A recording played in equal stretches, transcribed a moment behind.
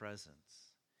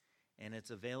presence. And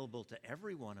it's available to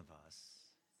every one of us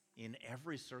in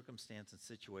every circumstance and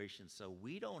situation. So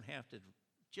we don't have to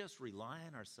just rely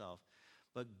on ourselves,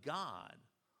 but God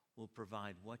will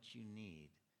provide what you need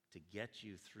to get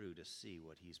you through to see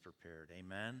what He's prepared.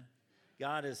 Amen?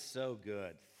 God is so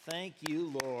good. Thank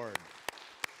you, Lord.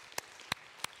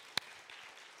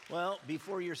 Well,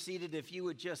 before you're seated, if you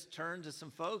would just turn to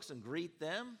some folks and greet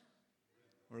them.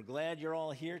 We're glad you're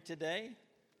all here today.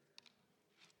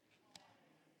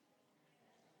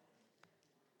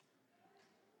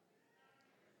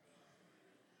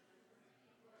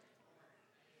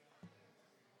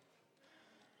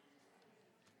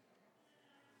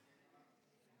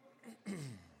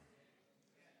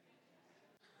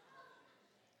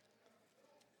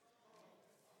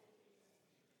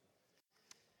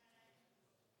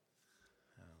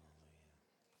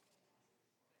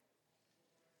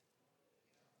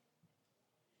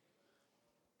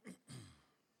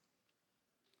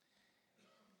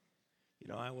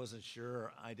 You know, I wasn't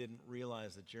sure. I didn't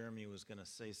realize that Jeremy was going to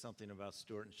say something about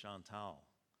Stuart and Chantal.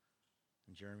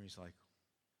 And Jeremy's like,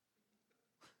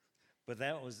 but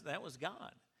that was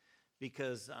God.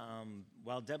 Because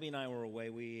while Debbie and I were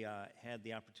away, we had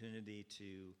the opportunity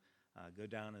to go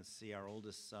down and see our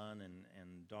oldest son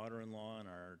and daughter-in-law and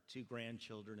our 2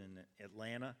 grandchildren in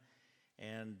Atlanta.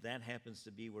 And that happens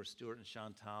to be where Stuart and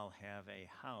Chantal have a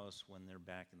house when they're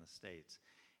back in the States.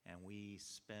 And we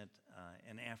spent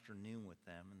an afternoon with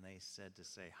them, and they said to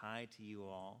say hi to you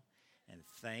all and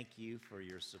thank you for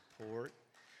your support.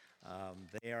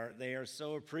 They are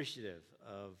so appreciative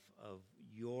of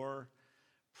your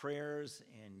prayers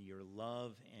and your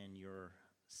love and your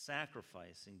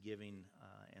sacrifice in giving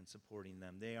and supporting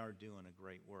them. They are doing a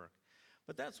great work.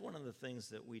 But that's one of the things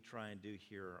that we try and do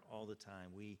here all the time.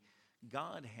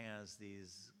 God has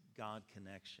these God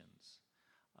connections.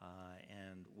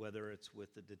 And whether it's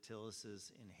with the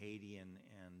Datillases in Haiti and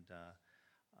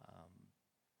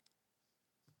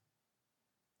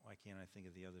why can't I think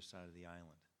of the other side of the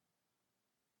island?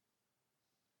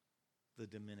 The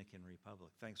Dominican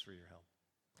Republic. Thanks for your help.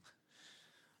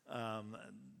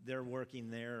 They're working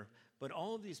there. But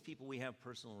all of these people we have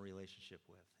personal relationship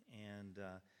with. And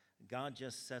God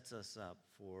just sets us up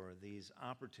for these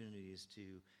opportunities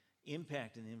to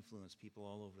impact and influence people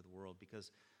all over the world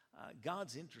because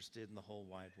God's interested in the whole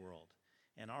wide world.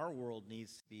 And our world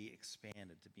needs to be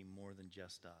expanded to be more than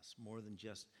just us, more than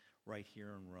just right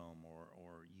here in Rome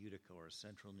or Utica or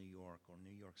Central New York or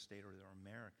New York State or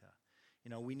America.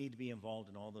 You know, we need to be involved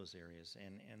in all those areas.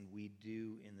 And we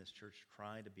do in this church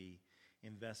try to be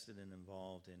invested and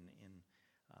involved in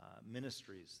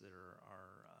ministries that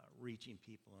are reaching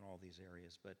people in all these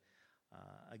areas. But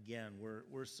again,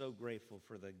 we're so grateful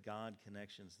for the God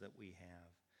connections that we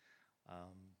have.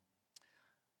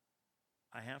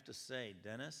 I have to say,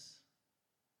 Dennis,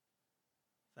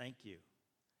 thank you.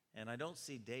 And I don't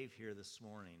see Dave here this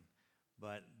morning,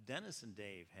 but Dennis and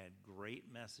Dave had great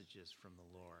messages from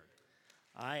the Lord.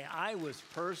 I was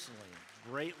personally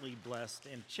greatly blessed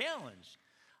and challenged,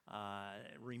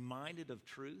 reminded of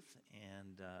truth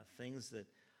and things that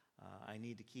I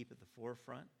need to keep at the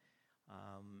forefront.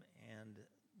 And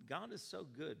God is so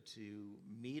good to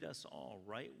meet us all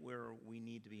right where we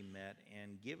need to be met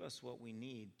and give us what we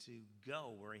need to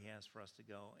go where He has for us to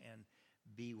go and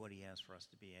be what He has for us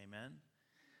to be. Amen?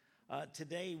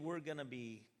 Today we're going to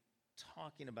be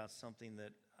talking about something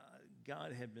that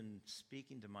God had been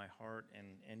speaking to my heart,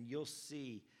 and you'll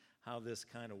see how this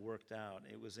kind of worked out.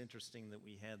 It was interesting that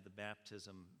we had the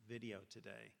baptism video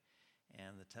today.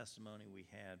 And the testimony we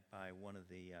had by one of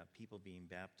the people being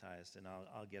baptized, and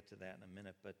I'll get to that in a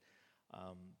minute. But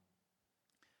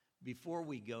before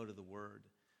we go to the Word,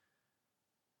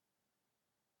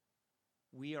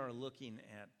 we are looking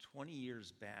at 20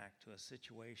 years back to a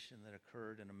situation that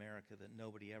occurred in America that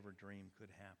nobody ever dreamed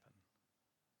could happen,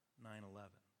 9/11.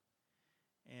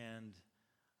 And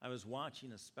I was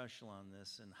watching a special on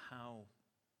this and how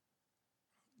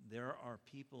there are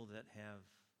people that have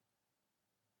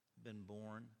been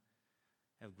born,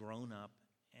 have grown up,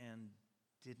 and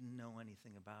didn't know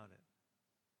anything about it.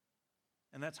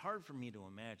 And that's hard for me to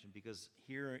imagine because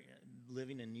here,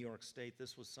 living in New York State,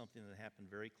 this was something that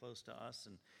happened very close to us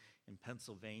in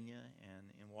Pennsylvania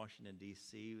and in Washington,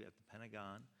 D.C. at the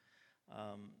Pentagon.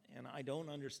 And I don't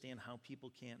understand how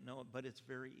people can't know it, but it's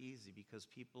very easy because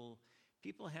people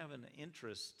have an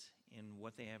interest in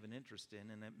what they have an interest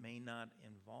in, and it may not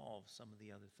involve some of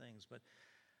the other things. But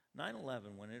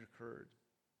 9/11, when it occurred,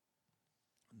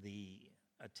 the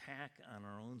attack on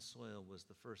our own soil was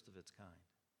the first of its kind.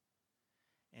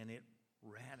 And it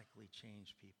radically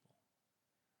changed people.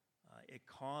 It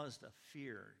caused a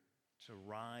fear to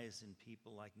rise in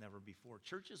people like never before.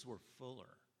 Churches were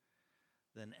fuller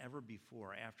than ever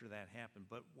before after that happened.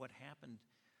 But what happened,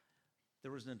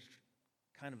 there was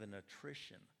kind of an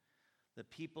attrition. The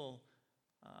people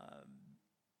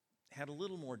had a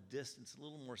little more distance, a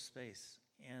little more space.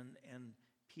 And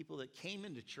people that came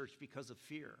into church because of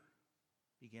fear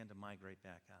began to migrate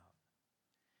back out.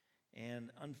 And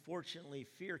unfortunately,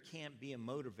 fear can't be a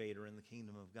motivator in the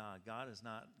kingdom of God. God has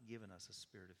not given us a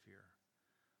spirit of fear,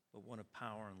 but one of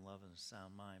power and love and a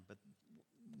sound mind. But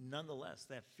nonetheless,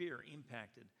 that fear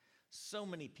impacted so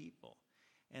many people.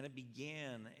 And it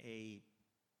began a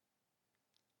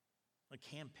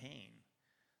campaign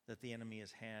that the enemy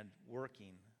has had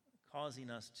working,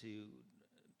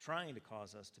 trying to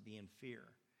cause us to be in fear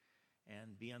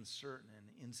and be uncertain and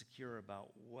insecure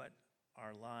about what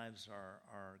our lives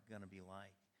are going to be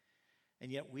like.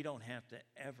 And yet we don't have to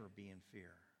ever be in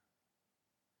fear,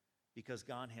 because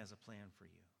God has a plan for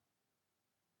you.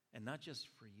 And not just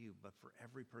for you, but for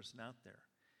every person out there.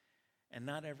 And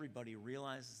not everybody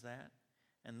realizes that.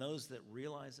 And those that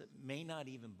realize it may not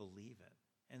even believe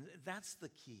it. And that's the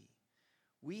key.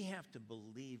 We have to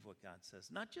believe what God says,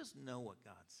 not just know what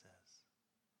God says,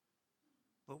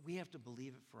 but we have to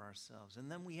believe it for ourselves. And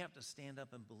then we have to stand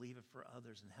up and believe it for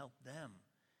others and help them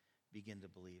begin to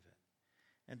believe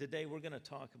it. And today we're going to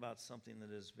talk about something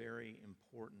that is very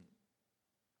important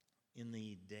in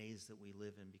the days that we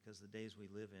live in, because the days we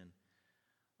live in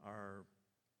are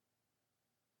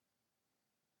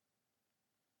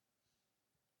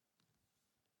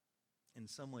in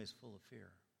some ways full of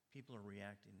fear. People are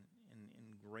reacting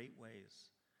in great ways,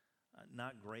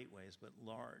 not great ways, but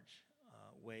large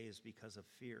ways because of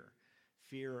fear.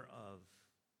 Fear of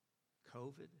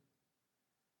COVID,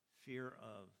 fear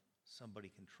of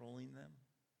somebody controlling them.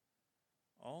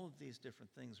 All of these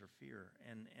different things are fear.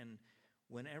 And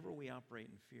whenever we operate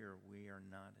in fear, we are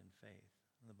not in faith.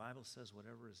 And the Bible says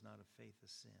whatever is not of faith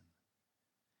is sin.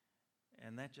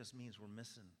 And that just means we're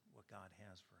missing what God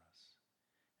has for us.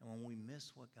 And when we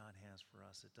miss what God has for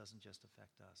us, it doesn't just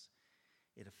affect us.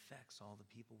 It affects all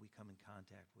the people we come in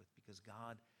contact with, because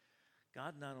God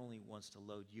not only wants to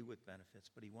load you with benefits,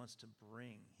 but he wants to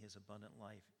bring his abundant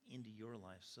life into your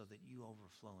life so that you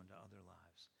overflow into other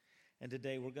lives. And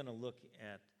today we're going to look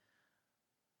at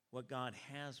what God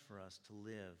has for us to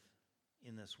live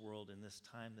in this world, in this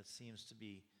time that seems to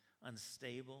be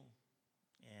unstable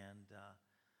and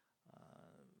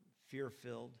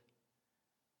fear-filled.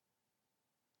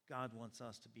 God wants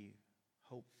us to be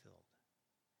hope-filled.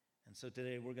 And so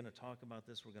today we're going to talk about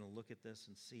this. We're going to look at this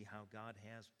and see how God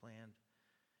has planned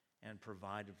and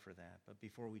provided for that. But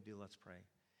before we do, let's pray.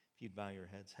 If you'd bow your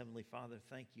heads. Heavenly Father,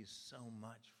 thank you so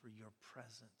much for your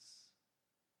presence.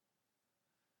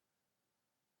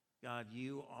 God,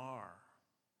 you are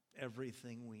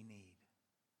everything we need,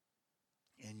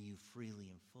 and you freely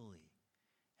and fully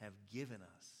have given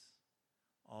us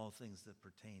all things that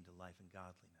pertain to life and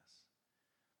godliness.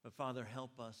 But Father,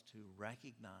 help us to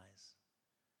recognize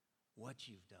what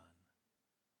you've done.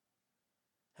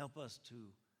 Help us to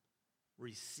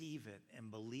receive it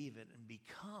and believe it and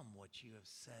become what you have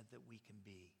said that we can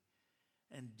be,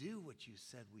 and do what you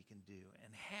said we can do,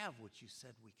 and have what you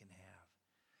said we can have.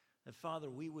 That, Father,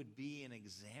 we would be an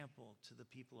example to the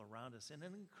people around us and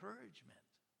an encouragement.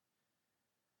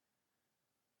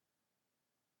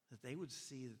 That they would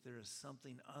see that there is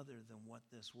something other than what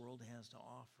this world has to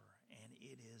offer, and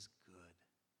it is good.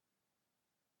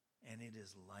 And it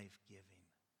is life-giving.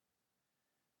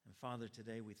 And Father,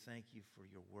 today we thank you for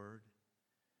your word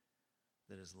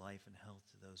that is life and health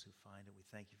to those who find it. We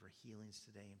thank you for healings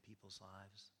today in people's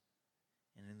lives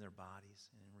and in their bodies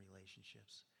and in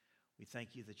relationships. We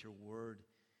thank you that your word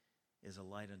is a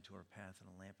light unto our path and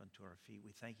a lamp unto our feet.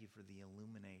 We thank you for the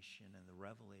illumination and the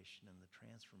revelation and the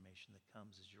transformation that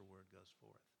comes as your word goes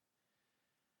forth.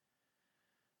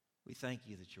 We thank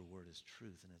you that your word is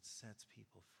truth and it sets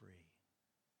people free.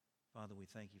 Father, we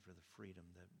thank you for the freedom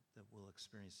that we'll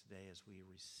experience today as we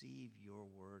receive your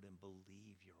word and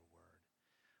believe your word.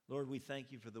 Lord, we thank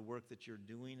you for the work that you're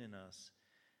doing in us,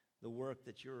 the work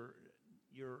that you're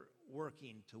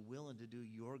working to will and to do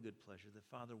your good pleasure, that,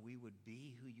 Father, we would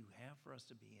be who you have for us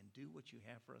to be and do what you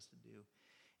have for us to do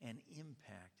and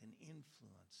impact and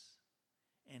influence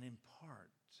and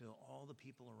impart to all the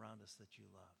people around us that you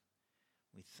love.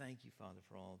 We thank you, Father,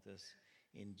 for all of this.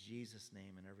 In Jesus'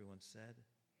 name, and everyone said,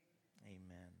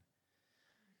 amen.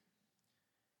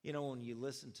 You know, when you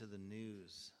listen to the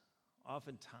news,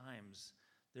 oftentimes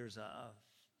there's a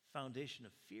foundation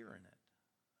of fear in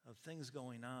it, of things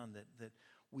going on that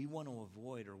we want to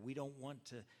avoid or we don't want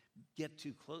to get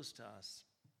too close to us.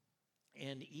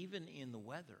 And even in the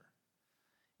weather,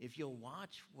 If you'll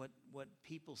watch what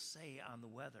people say on the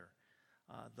weather,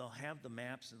 they'll have the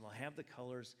maps and they'll have the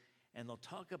colors and they'll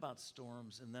talk about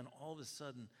storms, and then all of a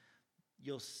sudden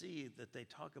you'll see that they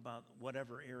talk about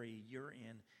whatever area you're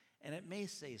in, and it may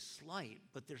say slight,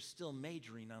 but they're still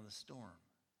majoring on the storm.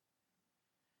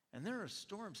 And there are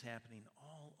storms happening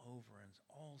all over in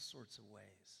all sorts of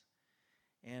ways.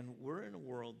 And we're in a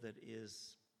world that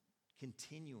is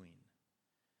continuing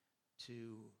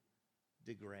to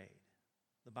degrade.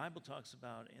 The Bible talks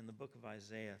about in the book of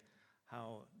Isaiah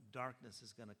how darkness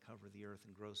is going to cover the earth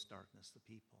and gross darkness the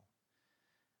people.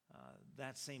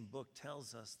 That same book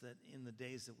tells us that in the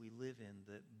days that we live in,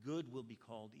 that good will be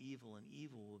called evil and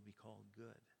evil will be called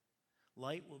good.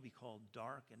 Light will be called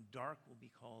dark and dark will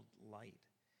be called light.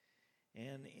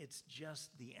 And it's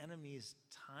just the enemy's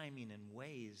timing and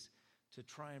ways to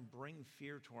try and bring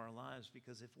fear to our lives,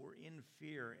 because if we're in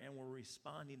fear and we're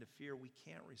responding to fear, we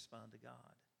can't respond to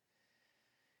God.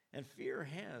 And fear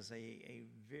has a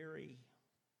very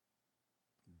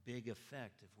big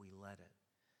effect if we let it.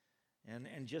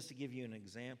 And just to give you an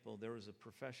example, there was a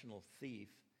professional thief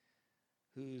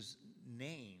whose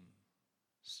name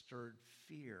stirred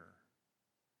fear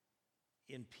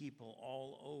in people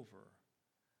all over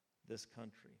this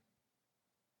country.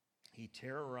 He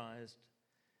terrorized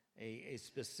a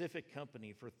specific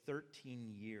company for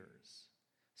 13 years,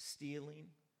 stealing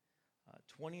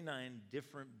 29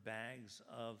 different bags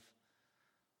of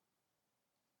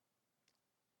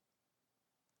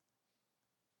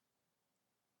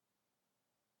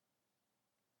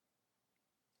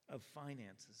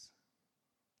finances.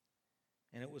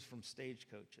 And it was from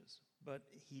stagecoaches. But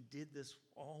he did this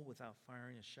all without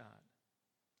firing a shot.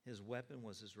 His weapon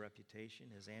was his reputation.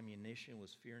 His ammunition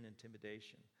was fear and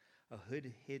intimidation. A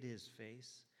hood hid his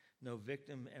face. No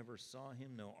victim ever saw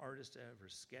him. No artist ever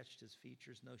sketched his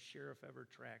features. No sheriff ever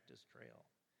tracked his trail.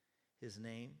 His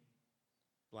name,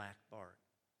 Black Bart.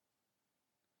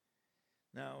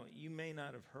 Now, you may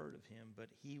not have heard of him, but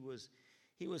he was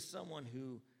someone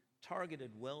who targeted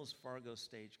Wells Fargo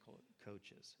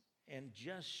stagecoaches. And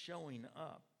just showing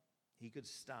up, he could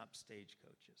stop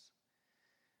stagecoaches.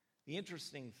 The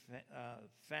interesting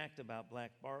fact about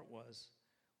Black Bart was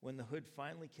when the hood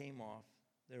finally came off,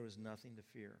 there was nothing to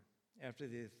fear. After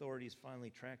the authorities finally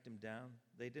tracked him down,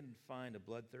 they didn't find a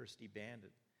bloodthirsty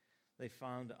bandit. They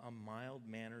found a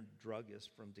mild-mannered druggist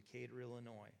from Decatur,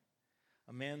 Illinois.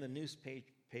 A man the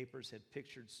newspapers had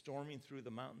pictured storming through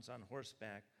the mountains on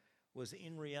horseback was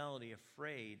in reality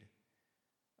afraid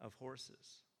of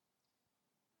horses.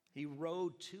 He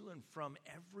rode to and from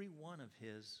every one of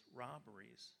his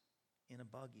robberies in a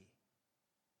buggy.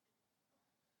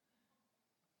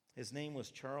 His name was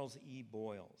Charles E.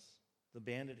 Boyles, the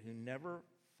bandit who never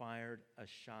fired a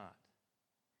shot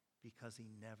because he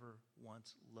never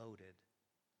once loaded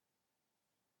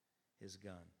his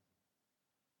gun.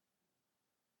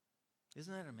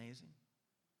 Isn't that amazing?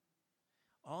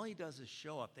 All he does is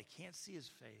show up. They can't see his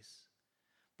face,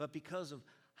 but because of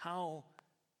how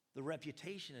the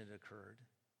reputation had occurred,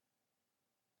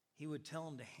 he would tell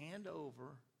them to hand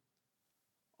over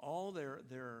all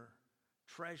their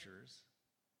treasures,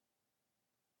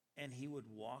 and he would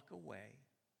walk away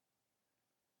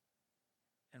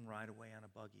and ride away on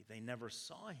a buggy. They never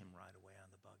saw him ride away on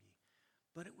the buggy,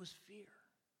 but it was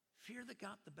fear that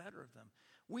got the better of them.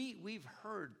 We've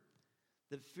heard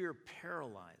that fear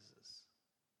paralyzes.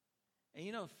 And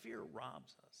you know, fear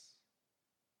robs us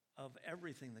of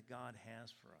everything that God has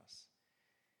for us.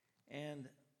 And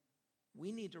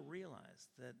we need to realize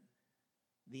that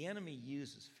the enemy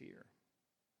uses fear.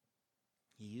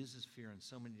 He uses fear in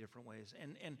so many different ways.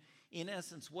 And in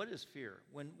essence, what is fear?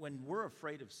 When we're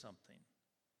afraid of something.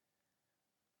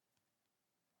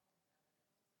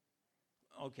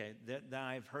 Okay,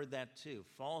 I've heard that too.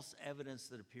 False evidence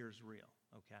that appears real,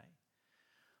 okay?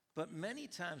 But many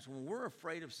times when we're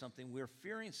afraid of something, we're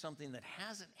fearing something that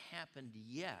hasn't happened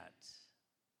yet.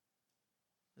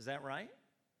 Is that right?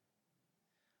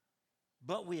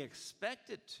 But we expect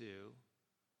it to,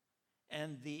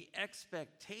 and the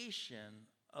expectation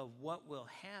of what will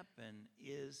happen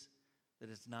is that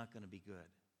it's not going to be good.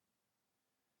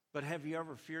 But have you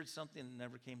ever feared something that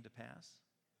never came to pass?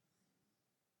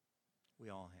 We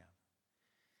all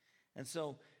have. And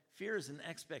so fear is an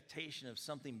expectation of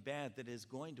something bad that is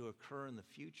going to occur in the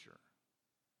future,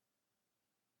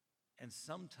 and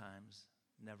sometimes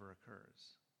never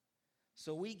occurs.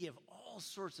 So we give all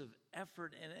sorts of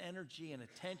effort and energy and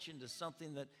attention to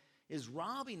something that is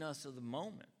robbing us of the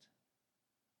moment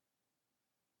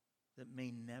that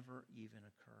may never even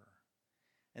occur.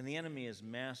 And the enemy is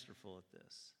masterful at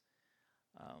this.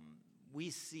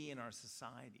 We see in our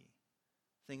society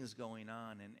things going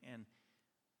on, and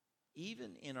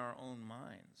even in our own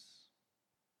minds,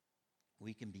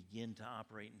 we can begin to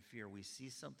operate in fear. We see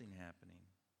something happening.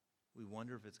 We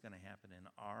wonder if it's going to happen in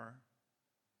our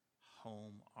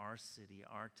home, our city,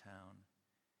 our town.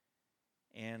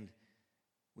 And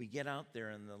we get out there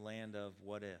in the land of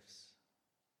what ifs.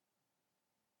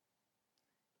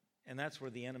 And that's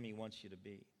where the enemy wants you to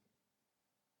be.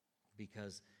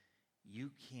 Because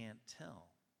you can't tell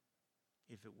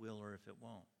if it will or if it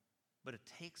won't. But it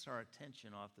takes our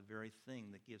attention off the very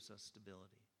thing that gives us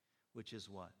stability, which is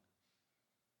what?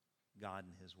 God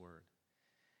and His Word.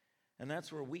 And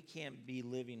that's where we can't be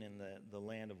living in the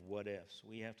land of what ifs.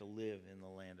 We have to live in the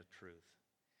land of truth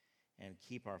and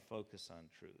keep our focus on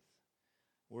truth.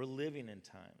 We're living in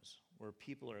times where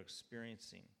people are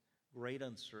experiencing great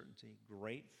uncertainty,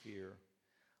 great fear,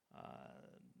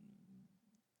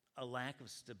 a lack of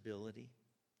stability,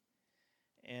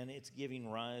 and it's giving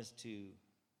rise to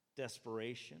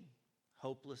desperation,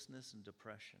 hopelessness, and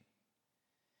depression.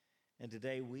 And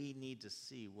today we need to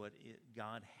see what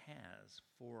God has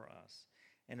for us.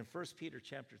 And in 1 Peter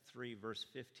chapter 3, verse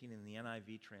 15 in the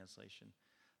NIV translation,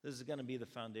 this is going to be the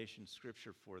foundation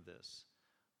scripture for this.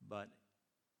 But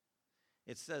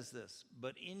it says this,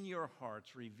 "But in your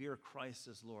hearts revere Christ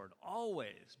as Lord.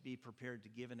 Always be prepared to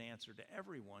give an answer to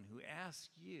everyone who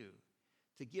asks you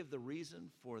to give the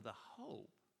reason for the hope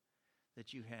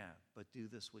that you have, but do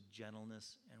this with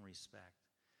gentleness and respect."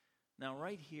 Now,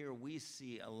 right here, we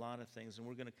see a lot of things, and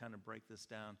we're going to kind of break this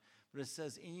down. But it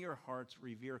says, in your hearts,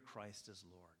 revere Christ as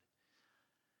Lord.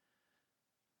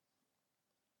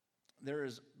 There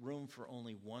is room for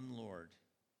only one Lord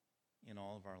in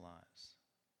all of our lives.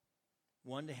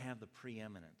 One to have the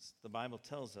preeminence. The Bible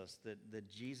tells us that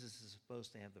Jesus is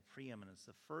supposed to have the preeminence,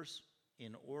 the first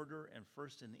in order and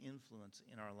first in influence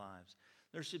in our lives.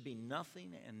 There should be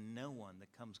nothing and no one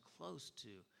that comes close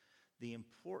to the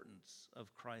importance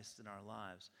of Christ in our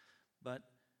lives. But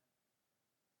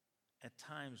at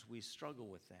times we struggle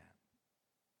with that.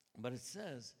 But it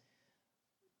says,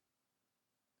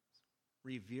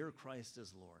 revere Christ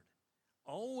as Lord.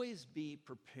 Always be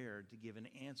prepared to give an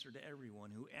answer to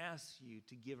everyone who asks you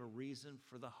to give a reason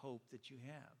for the hope that you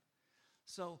have.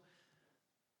 So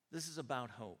this is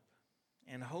about hope.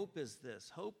 And hope is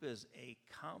this. Hope is a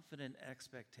confident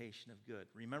expectation of good.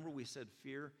 Remember we said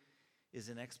fear is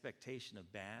an expectation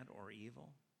of bad or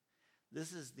evil?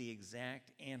 This is the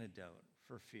exact antidote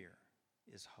for fear,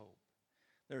 is hope.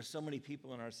 There are so many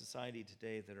people in our society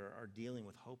today that are dealing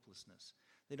with hopelessness.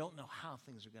 They don't know how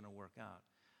things are going to work out.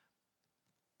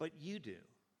 But you do.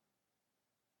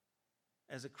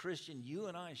 As a Christian, you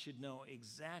and I should know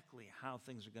exactly how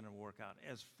things are going to work out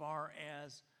as far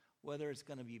as whether it's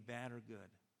going to be bad or good.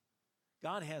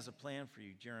 God has a plan for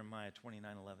you, Jeremiah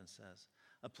 29:11 says.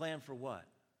 A plan for what?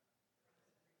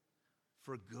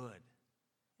 For good,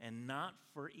 and not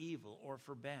for evil or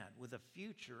for bad, with a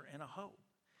future and a hope.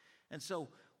 And so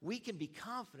we can be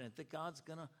confident that God's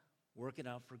going to work it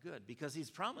out for good, because He's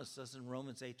promised us in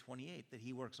Romans 8:28 that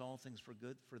He works all things for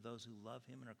good for those who love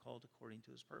Him and are called according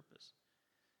to His purpose.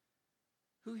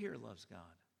 Who here loves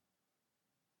God?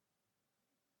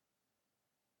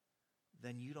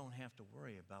 Then you don't have to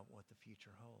worry about what the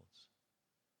future holds.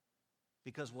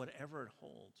 Because whatever it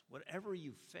holds, whatever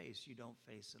you face, you don't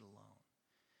face it alone.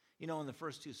 You know, in the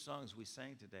first two songs we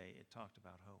sang today, it talked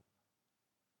about hope.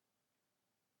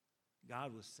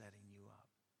 God was setting you up.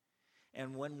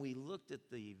 And when we looked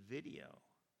at the video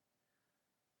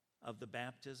of the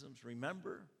baptisms,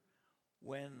 remember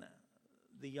when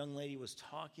the young lady was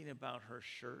talking about her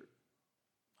shirt,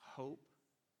 hope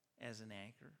as an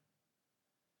anchor?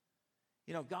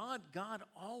 You know, God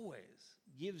always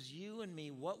gives you and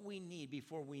me what we need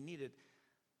before we need it.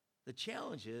 The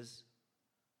challenge is,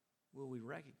 will we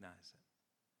recognize it?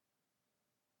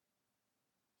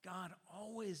 God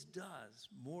always does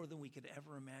more than we could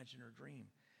ever imagine or dream,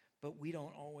 but we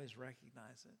don't always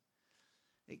recognize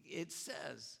it. It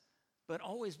says, but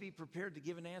always be prepared to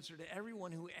give an answer to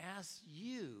everyone who asks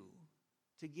you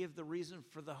to give the reason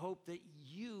for the hope that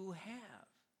you have.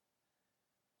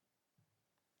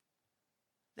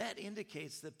 That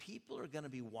indicates that people are going to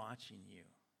be watching you.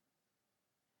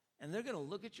 And they're going to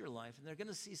look at your life and they're going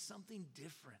to see something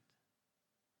different.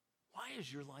 Why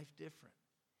is your life different?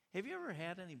 Have you ever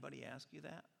had anybody ask you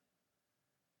that?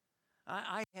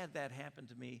 I had that happen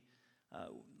to me.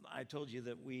 I told you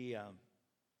that we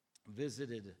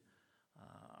visited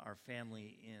our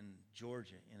family in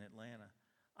Georgia, in Atlanta.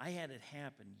 I had it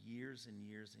happen years and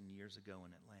years and years ago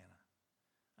in Atlanta.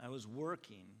 I was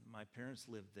working, my parents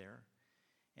lived there,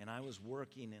 and I was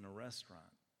working in a restaurant.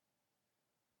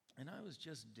 And I was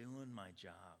just doing my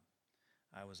job.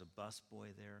 I was a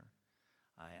busboy there.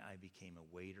 I became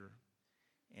a waiter.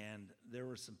 And there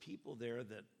were some people there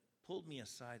that pulled me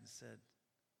aside and said,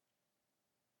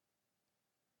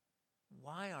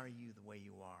 "Why are you the way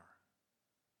you are?"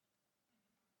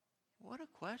 What a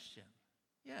question.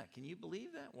 Yeah, can you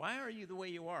believe that? Why are you the way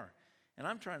you are? And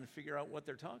I'm trying to figure out what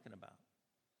they're talking about.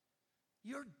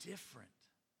 You're different.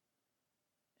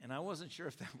 And I wasn't sure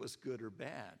if that was good or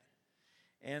bad.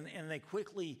 And they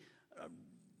quickly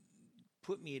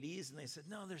put me at ease, and they said,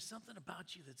 "No, there's something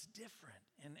about you that's different.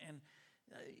 And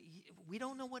we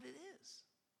don't know what it is."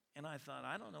 And I thought,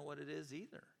 I don't know what it is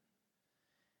either.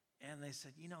 And they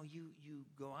said, you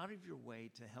go out of your way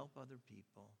to help other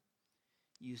people.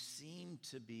 You seem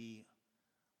to be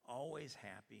always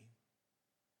happy.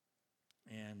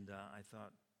 And I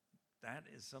thought, that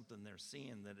is something they're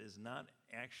seeing that is not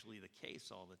actually the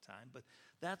case all the time, but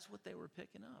that's what they were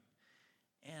picking up.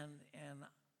 And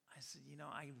I said,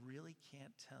 I really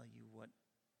can't tell you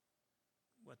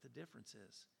what the difference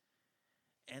is.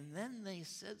 And then they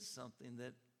said something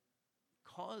that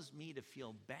caused me to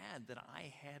feel bad that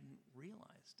I hadn't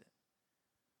realized it.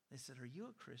 They said, "Are you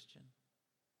a Christian?"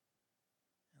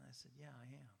 And I said, "Yeah, I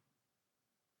am."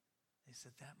 They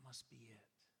said, "That must be it."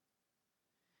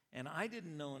 And I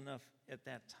didn't know enough at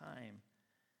that time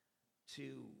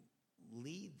to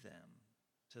lead them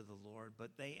to the Lord,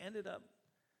 but they ended up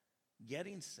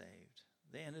getting saved.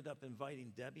 They ended up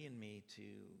inviting Debbie and me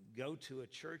to go to a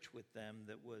church with them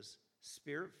that was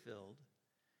Spirit-filled,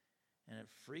 and it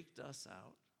freaked us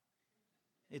out.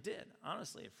 It did.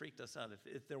 Honestly, it freaked us out.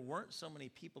 If there weren't so many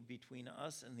people between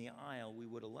us and the aisle, we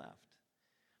would have left.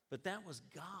 But that was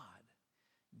God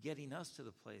getting us to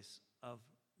the place of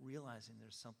realizing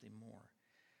there's something more.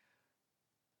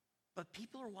 But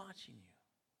people are watching you.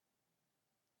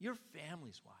 Your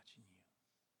family's watching you.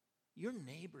 Your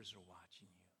neighbors are watching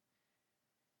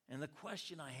you. And the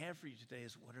question I have for you today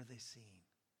is, what are they seeing?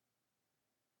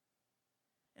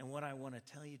 And what I want to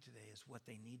tell you today is what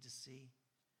they need to see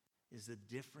is the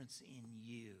difference in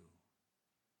you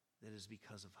that is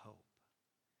because of hope.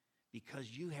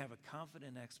 Because you have a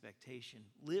confident expectation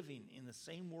living in the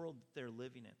same world that they're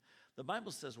living in. The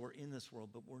Bible says we're in this world,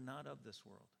 but we're not of this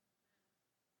world.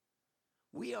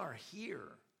 We are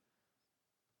here,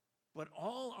 but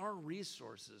all our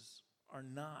resources are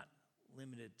not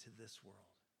limited to this world.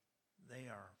 They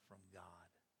are from God.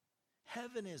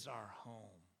 Heaven is our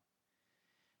home.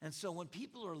 And so when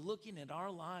people are looking at our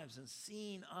lives and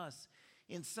seeing us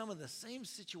in some of the same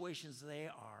situations they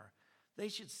are, they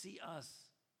should see us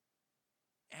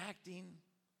acting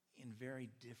in very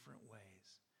different ways.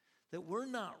 That we're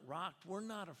not rocked, we're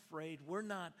not afraid, we're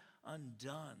not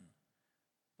undone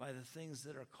by the things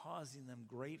that are causing them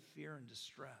great fear and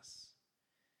distress.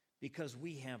 Because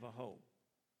we have a hope.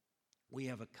 We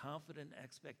have a confident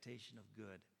expectation of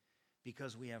good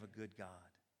because we have a good God.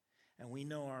 And we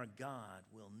know our God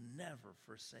will never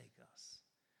forsake us.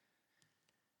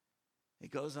 It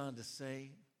goes on to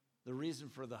say, the reason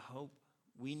for the hope,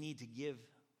 we need to give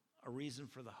a reason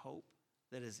for the hope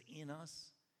that is in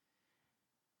us,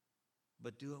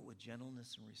 but do it with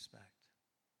gentleness and respect.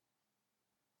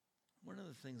 One of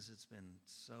the things that's been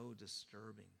so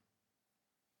disturbing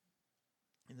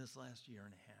in this last year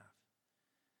and a half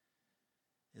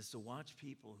is to watch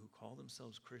people who call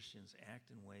themselves Christians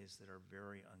act in ways that are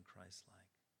very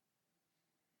unchristlike.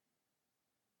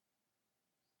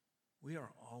 We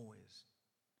are always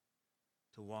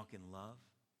to walk in love.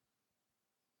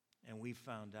 And we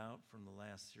found out from the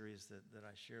last series that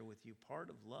I share with you, part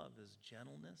of love is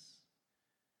gentleness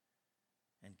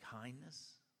and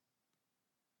kindness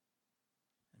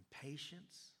and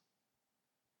patience,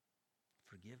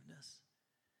 forgiveness.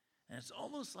 And it's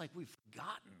almost like we've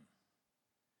forgotten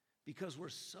because we're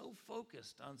so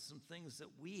focused on some things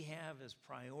that we have as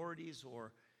priorities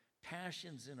or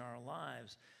passions in our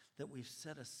lives that we've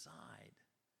set aside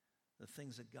the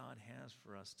things that God has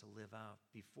for us to live out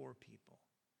before people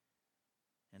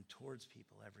and towards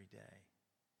people every day.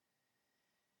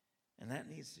 And that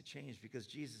needs to change because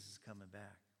Jesus is coming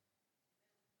back.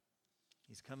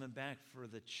 He's coming back for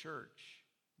the church,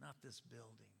 not this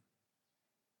building.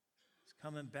 He's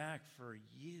coming back for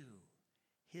you,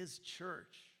 his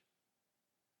church,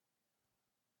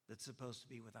 that's supposed to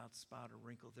be without spot or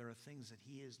wrinkle. There are things that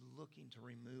he is looking to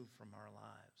remove from our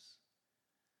lives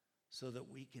so that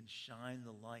we can shine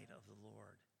the light of the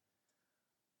Lord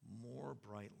more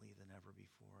brightly than ever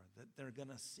before, that they're going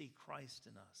to see Christ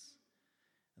in us.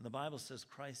 And the Bible says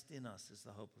Christ in us is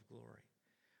the hope of glory.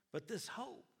 But this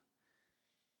hope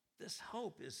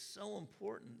is so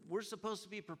important. We're supposed to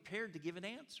be prepared to give an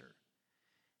answer.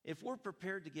 If we're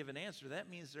prepared to give an answer, that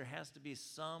means there has to be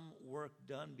some work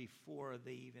done before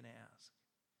they even ask.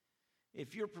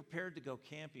 If you're prepared to go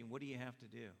camping, what do you have to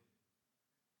do?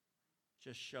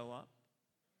 Just show up?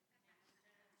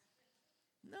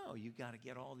 No, you got to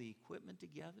get all the equipment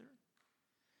together.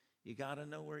 You got to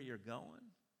know where you're going.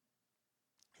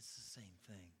 It's the same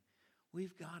thing.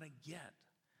 We've got to get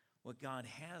what God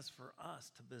has for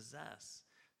us to possess,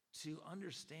 to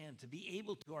understand, to be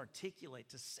able to articulate,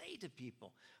 to say to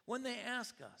people when they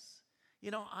ask us,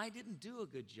 I didn't do a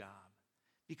good job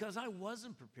because I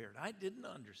wasn't prepared. I didn't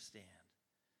understand.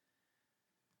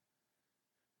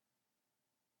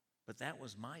 But that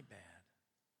was my bad.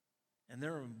 And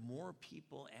there are more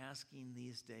people asking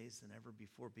these days than ever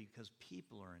before because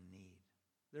people are in need.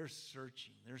 They're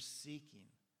searching. They're seeking.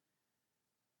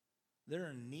 They're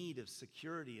in need of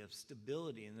security, of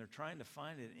stability, and they're trying to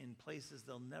find it in places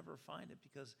they'll never find it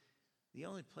because the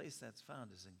only place that's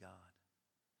found is in God,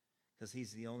 because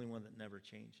He's the only one that never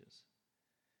changes.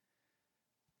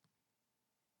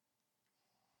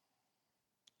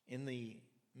 In the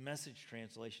Message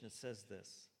translation, it says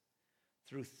this: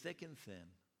 through thick and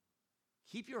thin,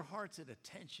 keep your hearts at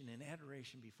attention and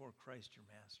adoration before Christ your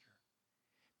Master.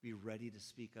 Be ready to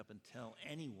speak up and tell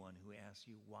anyone who asks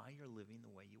you why you're living the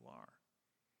way you are,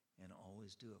 and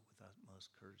always do it with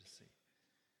utmost courtesy.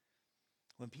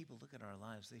 When people look at our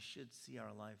lives, they should see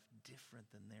our life different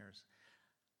than theirs.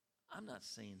 I'm not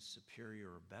saying superior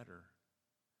or better,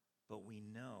 but we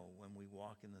know when we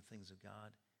walk in the things of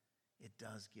God, it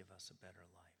does give us a better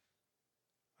life.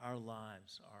 Our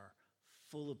lives are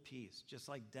full of peace, just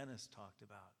like Dennis talked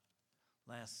about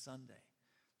last Sunday.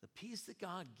 The peace that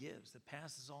God gives that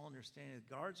passes all understanding,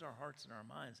 that guards our hearts and our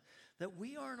minds, that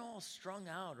we aren't all strung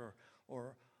out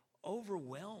or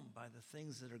overwhelmed by the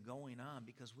things that are going on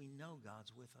because we know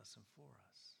God's with us and for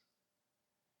us.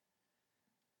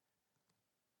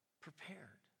 Prepared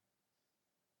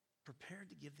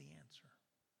to give the answer.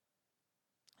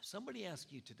 If somebody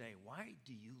asks you today, why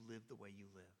do you live the way you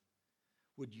live?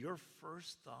 Would your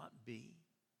first thought be,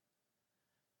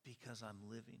 because I'm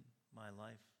living my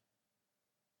life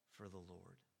for the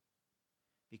Lord?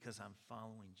 Because I'm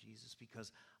following Jesus?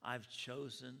 Because I've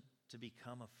chosen to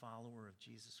become a follower of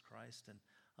Jesus Christ and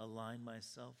align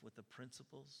myself with the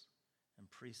principles and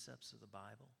precepts of the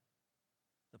Bible,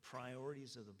 the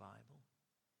priorities of the Bible?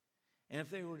 And if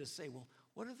they were to say, well,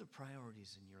 what are the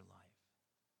priorities in your life?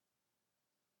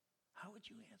 How would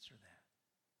you answer that?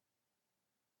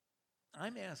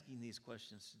 I'm asking these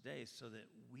questions today so that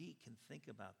we can think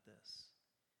about this,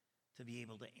 to be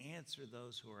able to answer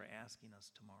those who are asking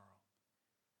us tomorrow.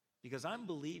 Because I'm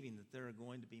believing that there are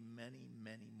going to be many,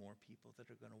 many more people that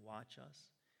are going to watch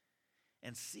us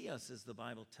and see us as the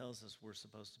Bible tells us we're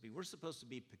supposed to be. We're supposed to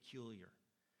be peculiar,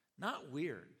 not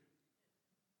weird,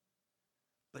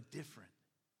 but different,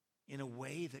 in a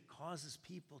way that causes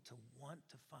people to want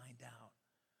to find out,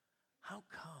 how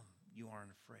come you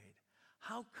aren't afraid?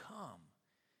 How come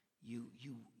you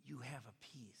have a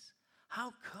peace?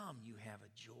 How come you have a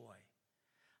joy?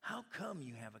 How come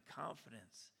you have a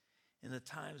confidence in the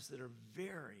times that are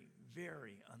very,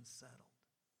 very unsettled?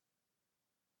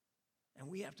 And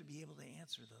we have to be able to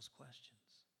answer those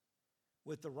questions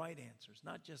with the right answers,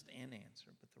 not just an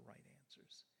answer, but the right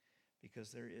answers.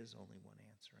 Because there is only one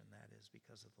answer, and that is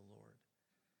because of the Lord.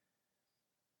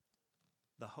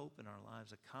 The hope in our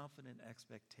lives, a confident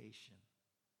expectation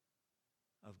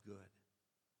of good.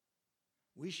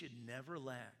 We should never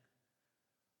lack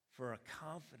for a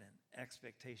confident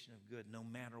expectation of good, no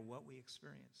matter what we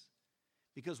experience.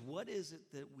 Because what is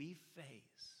it that we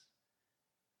face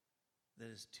that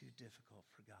is too difficult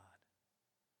for God?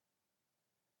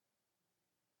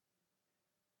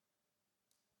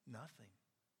 Nothing.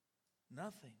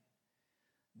 Nothing.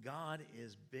 God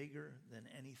is bigger than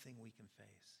anything we can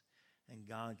face. And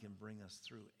God can bring us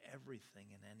through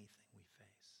everything and anything we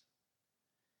face.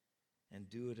 And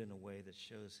do it in a way that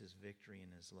shows His victory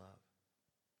and His love.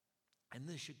 And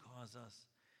this should cause us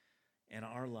and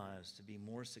our lives to be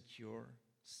more secure,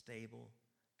 stable,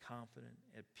 confident,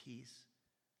 at peace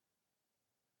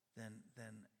than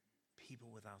people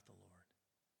without the Lord.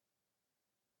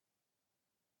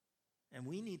 And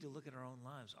we need to look at our own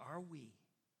lives. Are we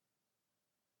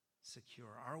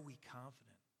secure? Are we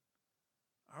confident?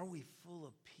 Are we full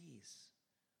of peace?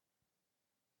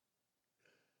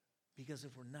 Because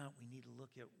if we're not, we need to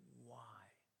look at why.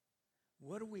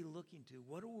 What are we looking to?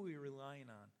 What are we relying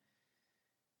on?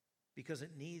 Because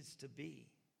it needs to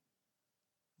be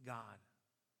God,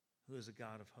 who is a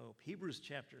God of hope. Hebrews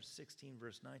chapter 16,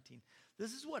 verse 19.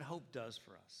 This is what hope does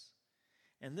for us.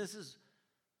 And this is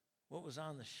what was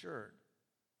on the shirt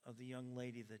of the young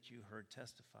lady that you heard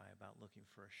testify about looking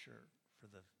for a shirt for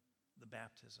the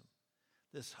baptism.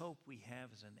 This hope we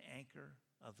have is an anchor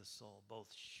of the soul, both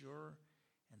sure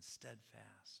and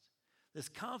steadfast. This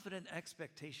confident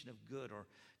expectation of good, or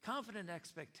confident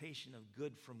expectation of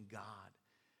good from God,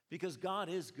 because God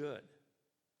is good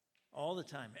all the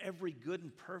time. Every good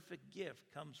and perfect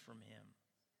gift comes from him.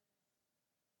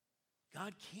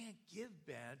 God can't give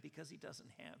bad because he doesn't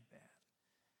have bad,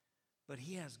 but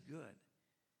he has good.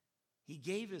 He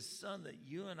gave his son that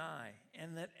you and I,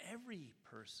 and that every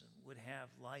person would have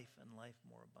life and life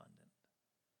more abundant.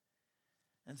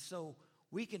 And so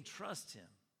we can trust him.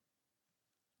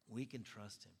 We can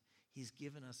trust him. He's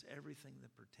given us everything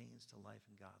that pertains to life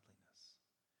and godliness.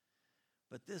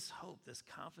 But this hope, this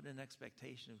confident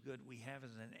expectation of good we have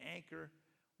as an anchor,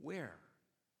 where?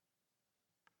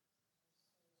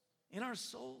 In our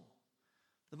soul.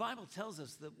 The Bible tells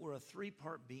us that we're a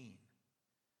three-part being.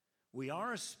 We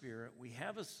are a spirit, we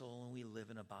have a soul, and we live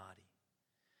in a body.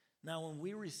 Now, when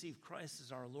we receive Christ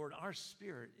as our Lord, our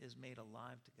spirit is made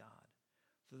alive to God.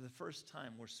 For the first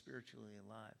time, we're spiritually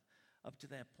alive. Up to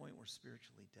that point, we're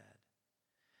spiritually dead.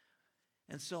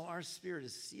 And so our spirit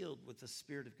is sealed with the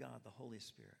Spirit of God, the Holy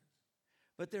Spirit.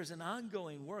 But there's an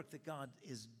ongoing work that God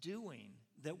is doing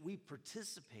that we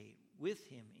participate with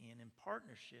him in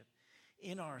partnership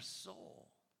in our soul.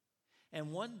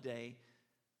 And one day,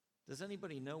 does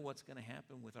anybody know what's going to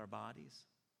happen with our bodies?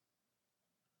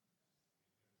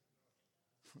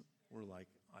 We're like,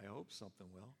 I hope something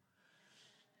will.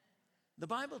 The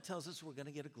Bible tells us we're going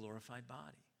to get a glorified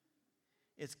body.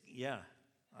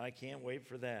 I can't wait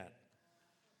for that.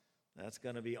 That's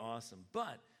going to be awesome.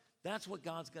 But that's what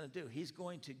God's going to do. He's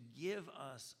going to give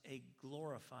us a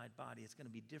glorified body. It's going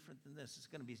to be different than this. It's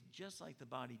going to be just like the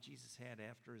body Jesus had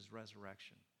after his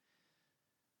resurrection.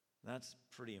 That's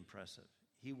pretty impressive.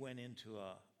 He went into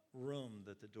a room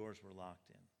that the doors were locked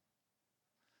in.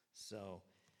 So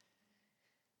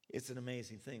it's an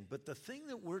amazing thing. But the thing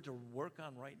that we're to work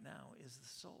on right now is the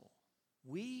soul.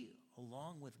 We,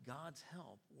 along with God's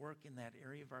help, work in that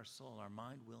area of our soul, our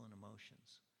mind, will, and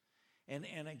emotions.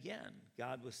 And again,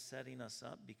 God was setting us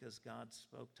up because God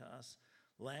spoke to us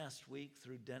last week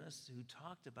through Dennis, who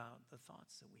talked about the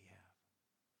thoughts that we have.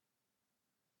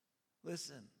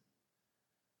 Listen,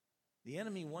 the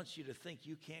enemy wants you to think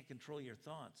you can't control your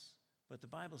thoughts, but the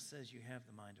Bible says you have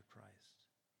the mind of Christ.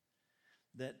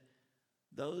 That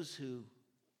those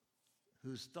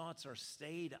whose thoughts are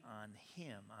stayed on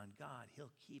him, on God,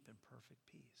 he'll keep in perfect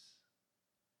peace.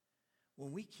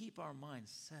 When we keep our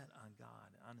minds set on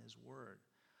God, on his word,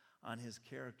 on his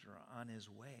character, on his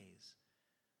ways,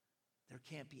 there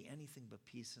can't be anything but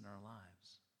peace in our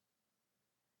lives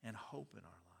and hope in our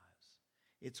lives.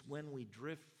 It's when we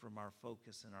drift from our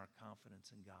focus and our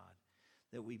confidence in God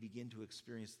that we begin to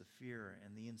experience the fear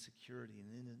and the insecurity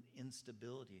and the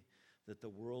instability that the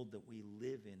world that we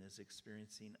live in is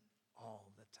experiencing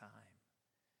all the time.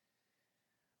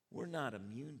 We're not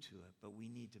immune to it, but we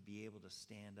need to be able to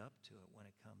stand up to it when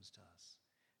it comes to us.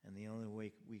 And the only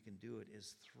way we can do it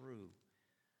is through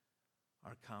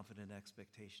our confident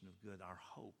expectation of good, our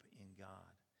hope in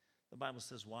God. The Bible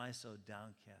says, "Why so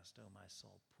downcast, O my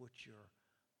soul? Put your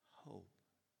hope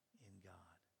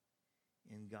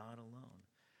in God alone."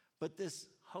 But this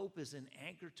hope is an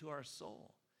anchor to our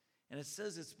soul. And it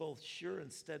says it's both sure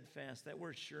and steadfast. That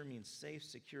word sure means safe,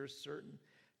 secure, certain,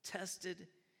 tested,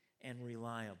 and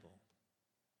reliable.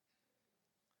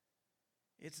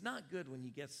 It's not good when you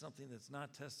get something that's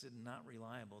not tested and not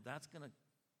reliable. That's going to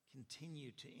continue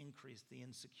to increase the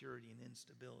insecurity and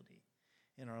instability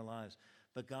in our lives.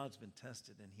 But God's been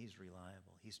tested and he's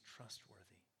reliable. He's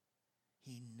trustworthy.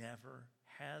 He never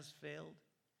has failed.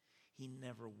 He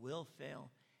never will fail,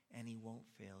 and he won't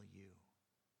fail you.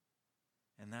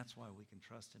 And that's why we can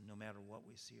trust him no matter what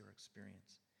we see or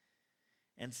experience.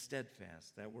 And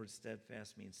steadfast. That word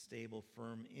steadfast means stable,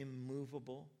 firm,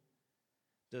 immovable,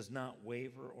 does not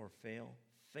waver or fail,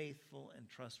 faithful and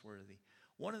trustworthy.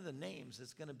 One of the names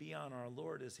that's going to be on our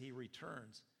Lord as he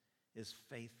returns is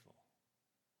faithful.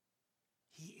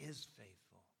 He is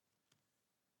faithful.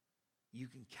 You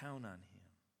can count on him.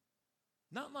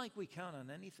 Not like we count on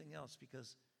anything else,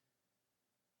 because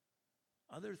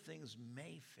other things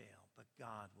may fail, but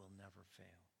God will never fail.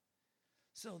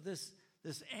 So this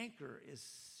anchor is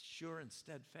sure and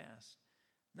steadfast.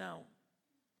 Now,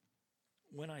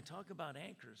 when I talk about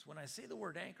anchors, when I say the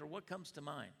word anchor, what comes to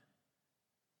mind?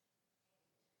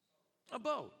 A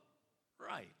boat,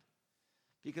 right?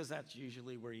 Because that's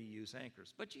usually where you use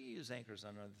anchors. But you use anchors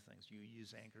on other things. You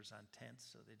use anchors on tents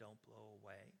so they don't blow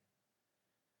away.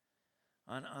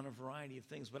 On a variety of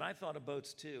things. But I thought of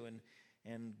boats too.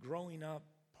 And growing up,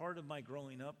 part of my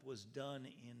growing up was done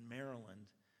in Maryland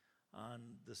on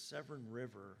the Severn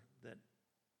River that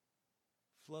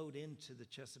flowed into the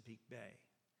Chesapeake Bay.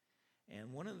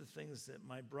 And one of the things that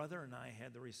my brother and I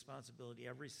had the responsibility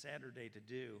every Saturday to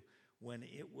do when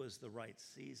it was the right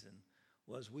season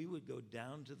was we would go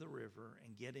down to the river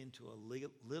and get into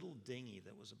a little dinghy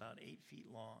that was about 8 feet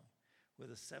long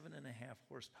with a 7.5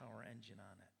 horsepower engine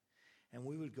on it. And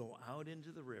we would go out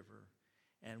into the river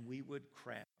and we would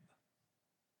crab.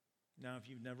 Now, if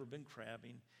you've never been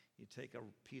crabbing, you take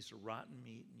a piece of rotten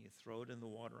meat and you throw it in the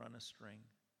water on a string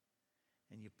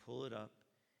and you pull it up,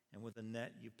 and with a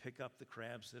net you pick up the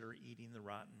crabs that are eating the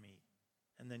rotten meat.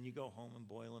 And then you go home and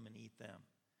boil them and eat them.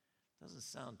 Doesn't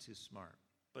sound too smart,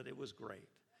 but it was great.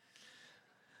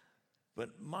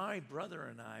 But my brother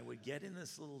and I would get in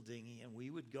this little dinghy and we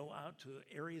would go out to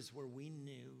areas where we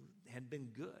knew had been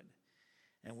good.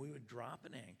 And we would drop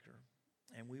an anchor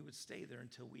and we would stay there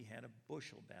until we had a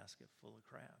bushel basket full of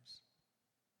crabs.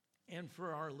 And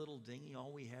for our little dinghy,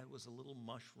 all we had was a little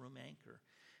mushroom anchor.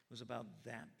 It was about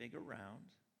that big around,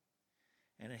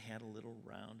 and it had a little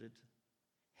rounded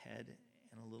head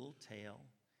and a little tail,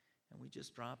 and we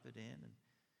just drop it in, and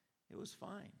it was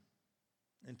fine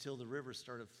until the river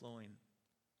started flowing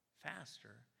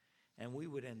faster, and we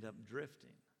would end up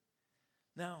drifting.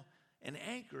 Now, an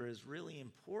anchor is really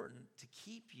important to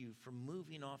keep you from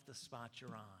moving off the spot you're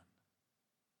on.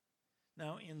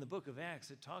 Now, in the book of Acts,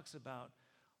 it talks about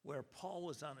where Paul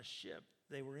was on a ship.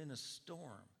 They were in a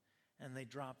storm, and they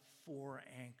dropped 4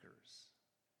 anchors.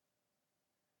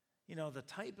 You know, the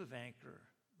type of anchor,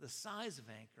 the size of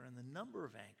anchor, and the number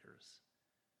of anchors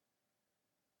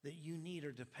that you need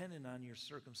are dependent on your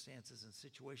circumstances and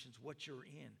situations, what you're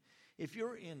in. If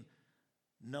you're in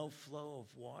no flow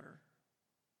of water,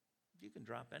 you can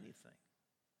drop anything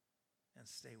and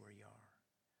stay where you are.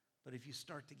 But if you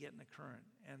start to get in a current,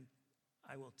 and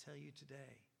I will tell you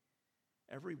today,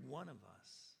 every one of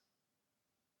us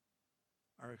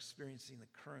are experiencing the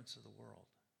currents of the world.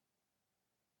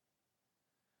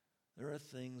 There are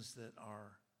things that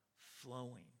are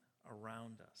flowing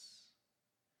around us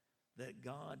that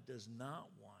God does not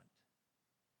want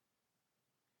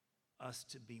us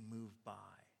to be moved by.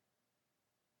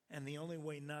 And the only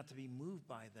way not to be moved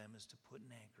by them is to put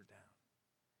an anchor down.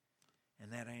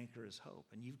 And that anchor is hope.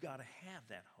 And you've got to have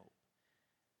that hope.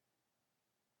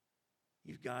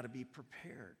 You've got to be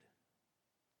prepared.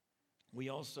 We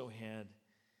also had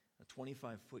a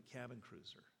 25-foot cabin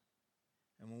cruiser.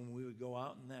 And when we would go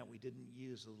out in that, we didn't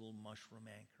use a little mushroom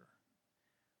anchor.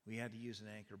 We had to use an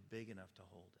anchor big enough to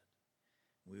hold it.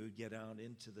 We would get out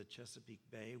into the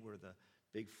Chesapeake Bay where the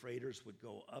big freighters would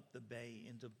go up the bay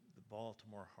into the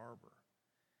Baltimore Harbor.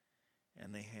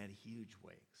 And they had huge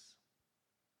wakes.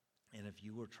 And if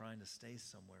you were trying to stay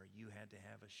somewhere, you had to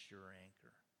have a sure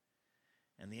anchor.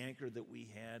 And the anchor that we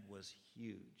had was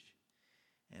huge.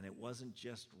 And it wasn't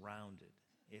just rounded.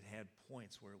 It had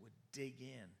points where it would dig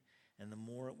in. And the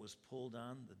more it was pulled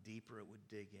on, the deeper it would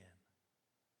dig in.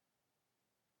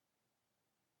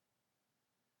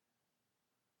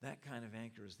 That kind of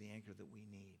anchor is the anchor that we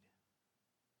need.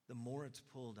 The more it's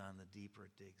pulled on, the deeper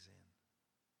it digs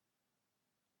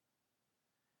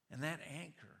in. And that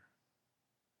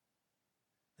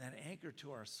anchor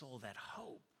to our soul, that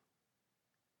hope,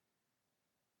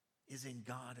 is in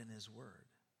God and His Word.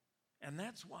 And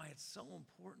that's why it's so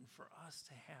important for us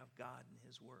to have God and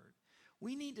His Word.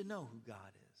 We need to know who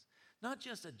God is, not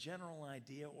just a general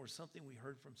idea or something we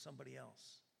heard from somebody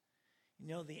else. You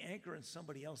know, the anchor in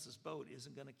somebody else's boat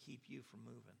isn't going to keep you from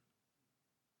moving.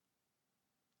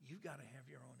 You've got to have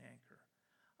your own anchor.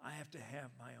 I have to have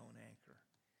my own anchor.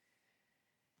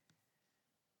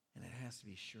 And it has to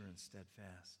be sure and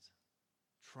steadfast,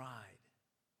 tried,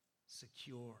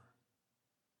 secure,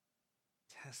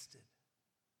 tested.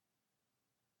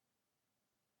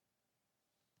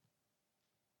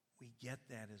 We get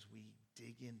that as we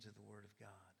dig into the Word of God.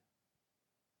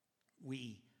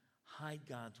 We hide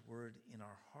God's Word in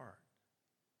our heart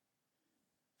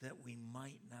that we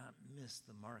might not miss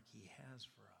the mark He has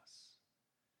for us.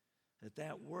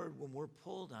 That word, when we're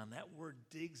pulled on, that word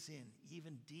digs in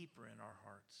even deeper in our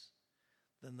hearts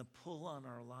than the pull on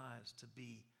our lives to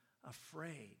be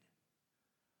afraid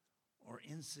or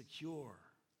insecure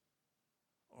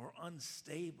or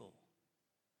unstable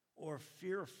or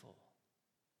fearful.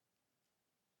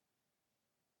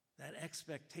 That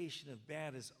expectation of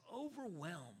bad is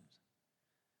overwhelmed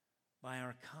by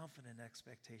our confident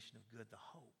expectation of good, the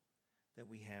hope that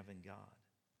we have in God.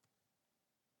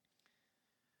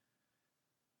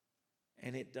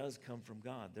 And it does come from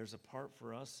God. There's a part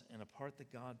for us and a part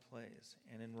that God plays.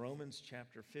 And in Romans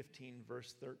chapter 15,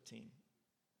 verse 13,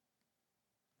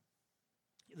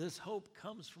 this hope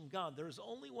comes from God. There's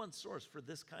only one source for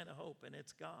this kind of hope, and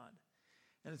it's God.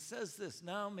 And it says this,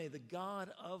 now may the God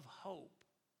of hope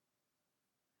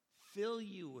fill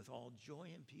you with all joy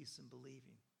and peace in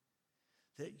believing,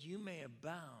 that you may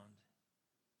abound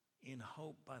in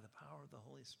hope by the power of the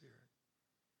Holy Spirit.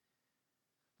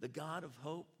 The God of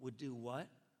hope would do what?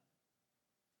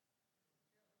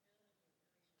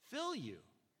 Fill you.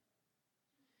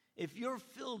 If you're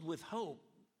filled with hope,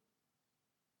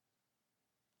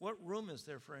 what room is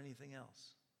there for anything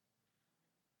else?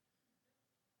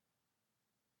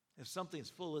 If something's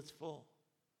full, it's full.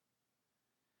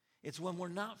 It's when we're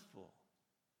not full.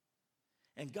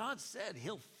 And God said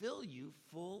he'll fill you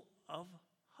full of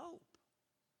hope.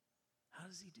 How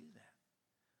does he do that?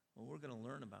 Well, we're going to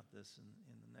learn about this in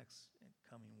the next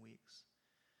coming weeks.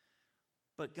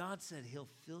 But God said he'll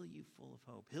fill you full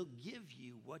of hope. He'll give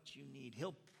you what you need.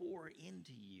 He'll pour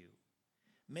into you,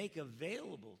 make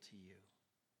available to you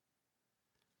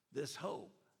this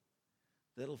hope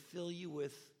that'll fill you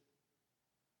with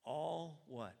all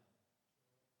what?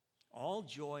 All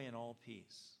joy and all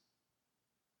peace.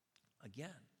 Again,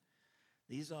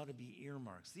 these ought to be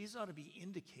earmarks. These ought to be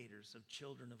indicators of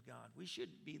children of God. We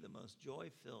should be the most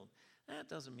joy-filled. That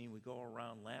doesn't mean we go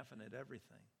around laughing at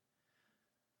everything.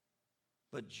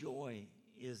 But joy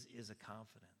is a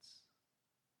confidence.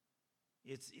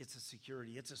 It's a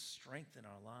security. It's a strength in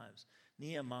our lives.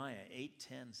 Nehemiah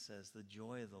 8:10 says, the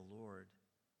joy of the Lord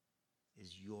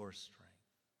is your strength.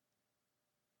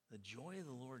 The joy of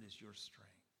the Lord is your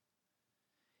strength.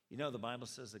 You know, the Bible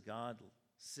says that God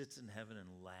sits in heaven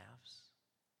and laughs.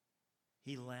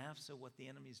 He laughs at what the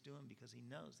enemy's doing because he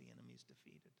knows the enemy's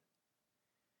defeated.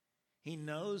 He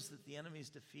knows that the enemy's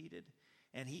defeated,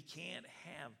 and he can't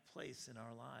have place in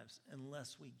our lives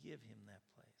unless we give him that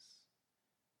place.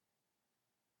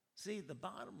 See, the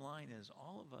bottom line is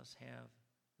all of us have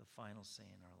the final say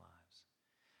in our lives.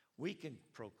 We can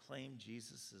proclaim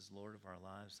Jesus as Lord of our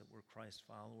lives, that we're Christ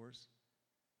followers.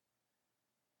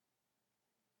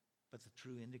 But the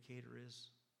true indicator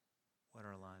is what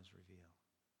our lives reveal.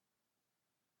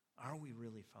 Are we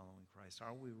really following Christ?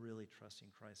 Are we really trusting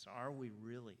Christ? Are we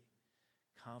really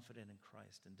confident in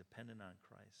Christ and dependent on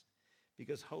Christ?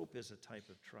 Because hope is a type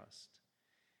of trust.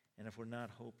 And if we're not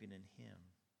hoping in him,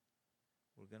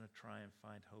 we're going to try and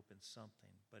find hope in something,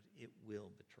 but it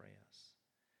will betray us.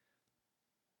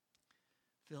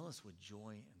 Fill us with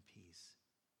joy and peace.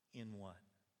 In what?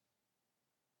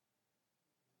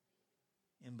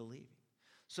 In believing.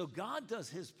 So God does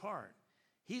his part.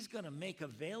 He's going to make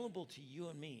available to you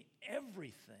and me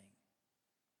everything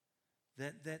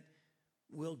that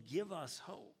will give us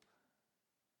hope.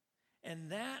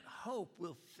 And that hope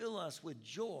will fill us with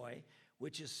joy,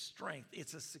 which is strength.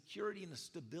 It's a security and a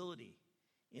stability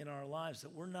in our lives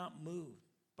that we're not moved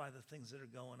by the things that are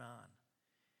going on.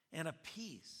 And a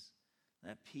peace.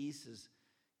 That peace is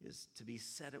to be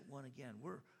set at one again.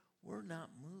 We're not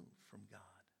moved from God.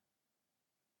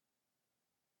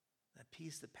 That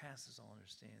peace that passes all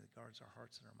understanding, that guards our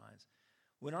hearts and our minds.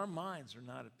 When our minds are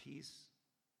not at peace,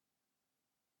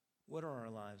 what are our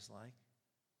lives like?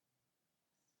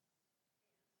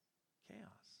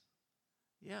 Chaos.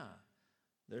 Yeah,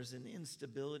 there's an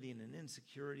instability and an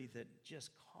insecurity that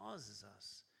just causes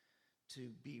us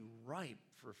to be ripe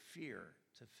for fear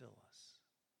to fill us.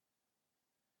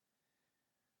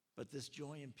 But this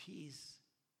joy and peace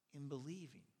in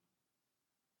believing.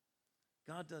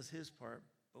 God does his part,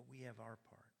 but we have our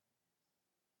part.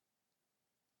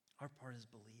 Our part is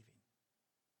believing.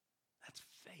 That's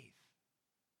faith.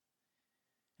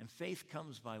 And faith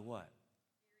comes by what?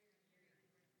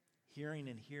 Hearing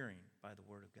and hearing by the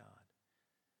word of God.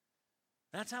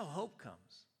 That's how hope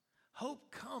comes.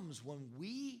 Hope comes when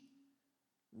we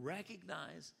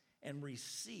recognize and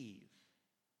receive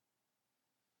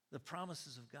the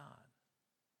promises of God,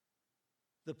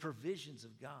 the provisions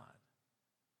of God,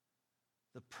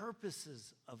 the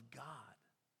purposes of God.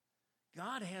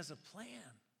 God has a plan.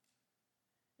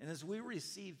 And as we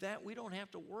receive that, we don't have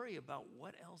to worry about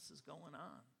what else is going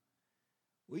on.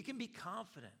 We can be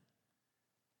confidently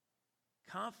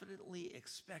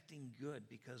expecting good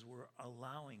because we're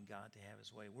allowing God to have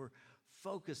his way. We're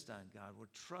focused on God. We're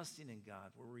trusting in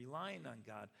God. We're relying on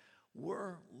God.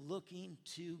 We're looking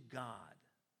to God.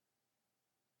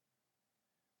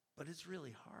 But it's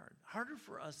really hard. Harder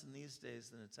for us in these days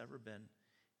than it's ever been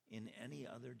in any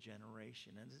other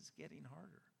generation. And it's getting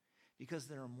harder because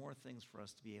there are more things for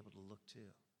us to be able to look to.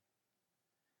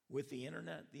 With the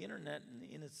internet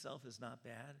in itself is not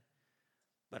bad,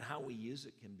 but how we use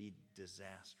it can be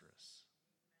disastrous.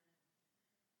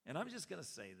 And I'm just going to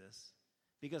say this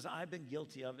because I've been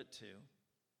guilty of it too,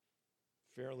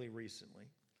 fairly recently.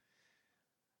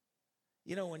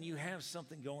 You know, when you have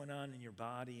something going on in your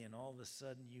body and all of a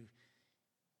sudden you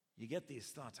get these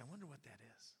thoughts, I wonder what that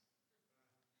is.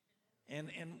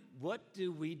 And what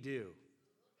do we do?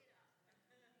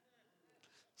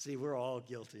 See, we're all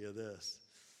guilty of this.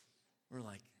 We're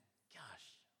like,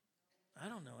 gosh, I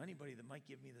don't know anybody that might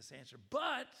give me this answer,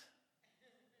 but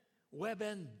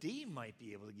WebMD might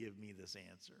be able to give me this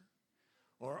answer.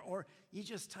 Or you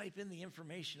just type in the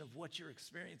information of what you're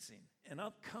experiencing, and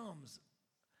up comes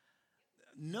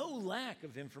no lack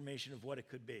of information of what it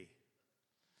could be.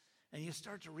 And you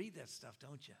start to read that stuff,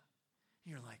 don't you?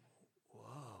 And you're like,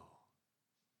 whoa.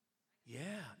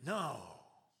 Yeah, no.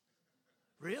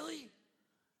 Really?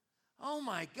 Oh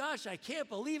my gosh, I can't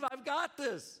believe I've got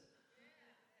this.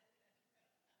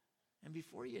 And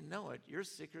before you know it, you're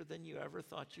sicker than you ever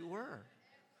thought you were.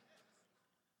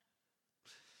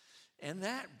 And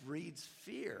that breeds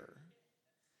fear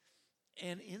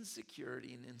and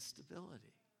insecurity and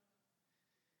instability.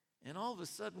 And all of a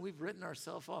sudden, we've written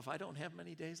ourselves off. I don't have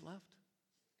many days left.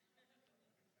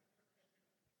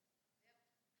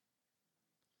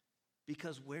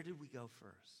 Because where did we go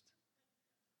first?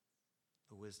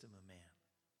 The wisdom of man.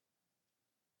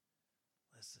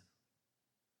 Listen,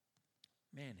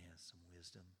 man has some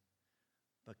wisdom,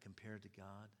 but compared to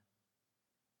God,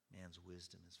 man's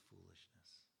wisdom is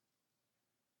foolishness.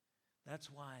 That's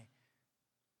why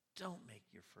don't make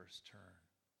your first turn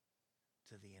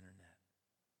to the internet.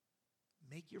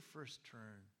 Make your first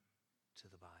turn to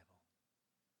the Bible.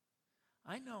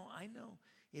 I know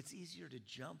it's easier to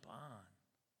jump on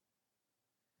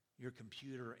your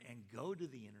computer and go to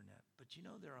the internet, but you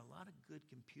know there are a lot of good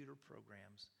computer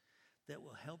programs that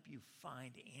will help you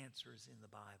find answers in the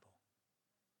Bible.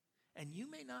 And you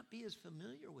may not be as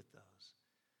familiar with those,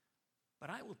 but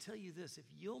I will tell you this, if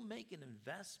you'll make an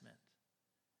investment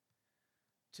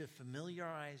to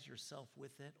familiarize yourself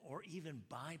with it, or even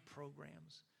buy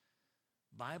programs,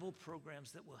 Bible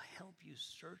programs that will help you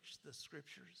search the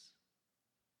scriptures,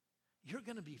 you're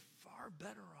going to be far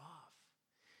better off.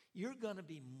 You're going to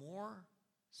be more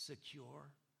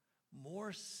secure,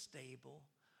 more stable,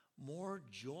 more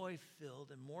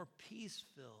joy-filled, and more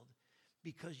peace-filled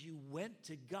because you went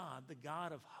to God, the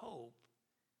God of hope,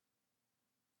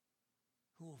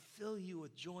 who will fill you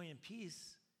with joy and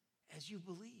peace as you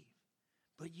believe.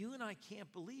 But you and I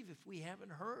can't believe if we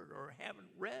haven't heard or haven't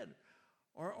read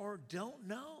or don't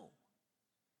know.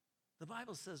 The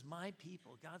Bible says, my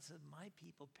people, God said, my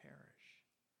people perish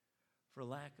for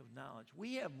lack of knowledge.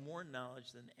 We have more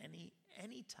knowledge than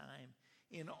any time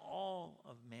in all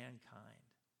of mankind.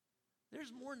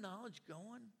 There's more knowledge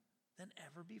going than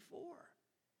ever before.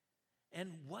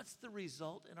 And what's the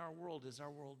result in our world? Is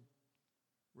our world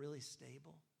really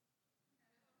stable?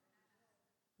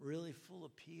 Really full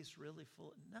of peace, really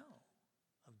full, no.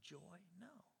 Of joy, no.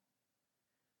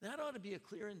 That ought to be a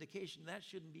clear indication. That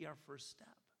shouldn't be our first step.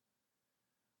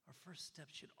 Our first step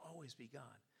should always be God.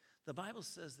 The Bible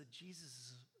says that Jesus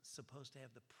is supposed to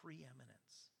have the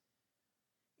preeminence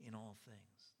in all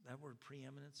things. That word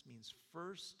preeminence means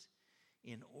first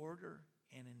in order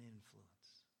and in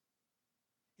influence.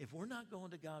 If we're not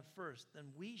going to God first, then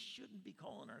we shouldn't be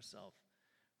calling ourselves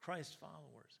Christ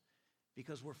followers,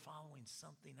 because we're following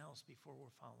something else before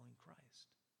we're following Christ.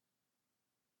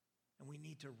 And we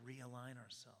need to realign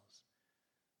ourselves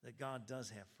that God does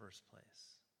have first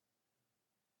place.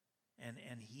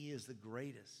 And he is the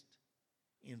greatest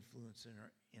influence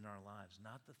in our lives,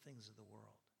 not the things of the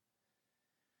world.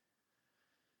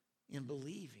 In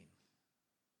believing,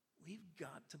 we've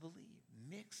got to believe.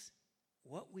 Mix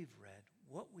what we've read,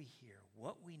 what we hear,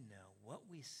 what we know, what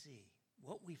we see,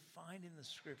 what we find in the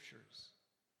scriptures,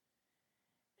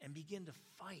 and begin to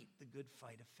fight the good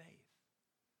fight of faith.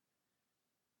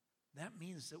 That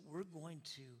means that we're going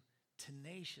to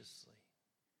tenaciously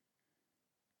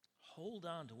hold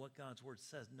on to what God's word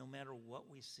says no matter what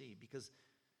we see, because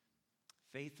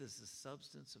faith is the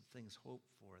substance of things hoped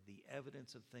for, the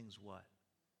evidence of things what?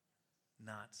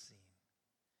 Not seen.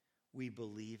 We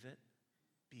believe it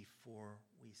before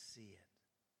we see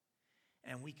it.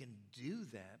 And we can do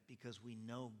that because we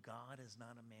know God is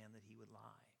not a man that he would lie.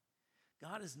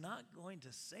 God is not going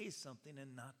to say something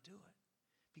and not do it,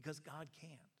 because God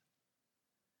can't.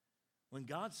 When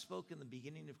God spoke in the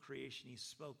beginning of creation, he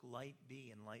spoke light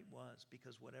be, and light was,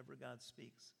 because whatever God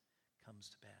speaks comes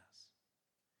to pass.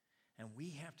 And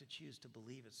we have to choose to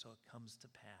believe it so it comes to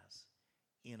pass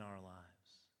in our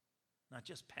lives. Not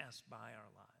just pass by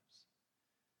our lives,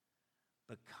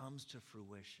 but comes to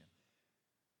fruition.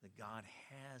 That God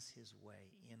has his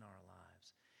way in our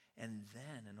lives. And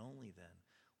then, and only then,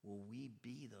 will we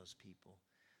be those people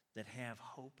that have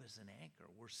hope as an anchor.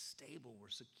 We're stable, we're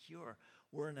secure.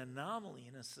 We're an anomaly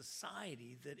in a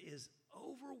society that is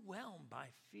overwhelmed by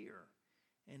fear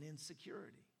and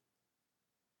insecurity.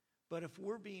 But if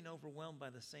we're being overwhelmed by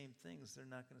the same things, they're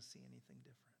not going to see anything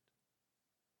different.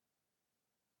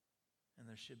 And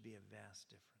there should be a vast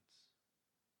difference.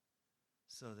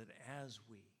 So that as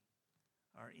we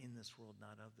are in this world,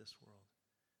 not of this world,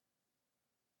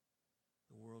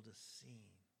 the world is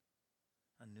seeing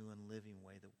a new and living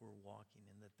way that we're walking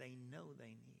in, that they know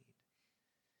they need.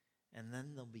 And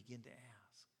then they'll begin to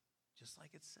ask, just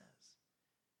like it says,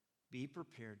 be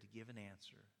prepared to give an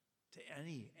answer to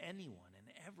anyone and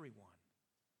everyone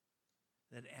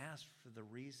that asks for the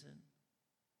reason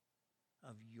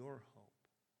of your hope.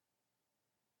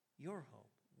 Your hope.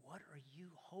 What are you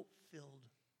hope-filled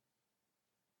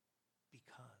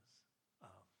because of?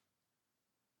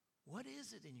 What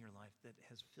is it in your life that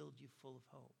has filled you full of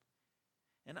hope?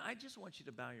 And I just want you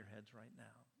to bow your heads right now.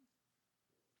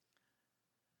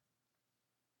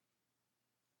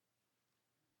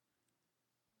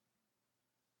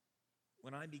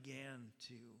 When I began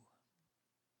to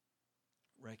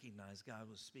recognize God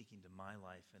was speaking to my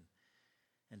life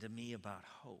and to me about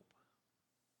hope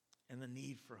and the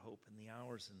need for hope in the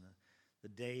hours and the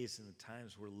days and the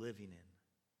times we're living in,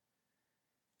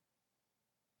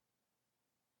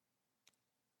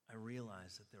 I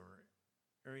realized that there were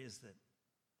areas that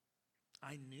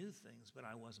I knew things, but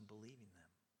I wasn't believing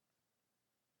them.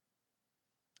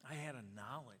 I had a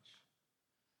knowledge,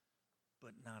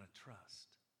 but not a trust,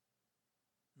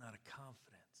 not a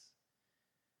confidence.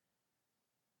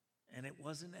 And it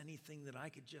wasn't anything that I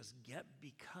could just get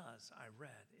because I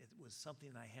read. It was something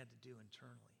I had to do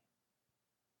internally.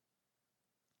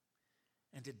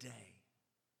 And today,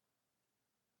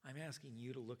 I'm asking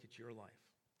you to look at your life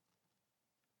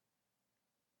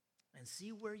and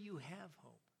see where you have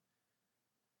hope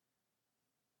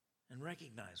and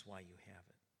recognize why you have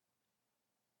it.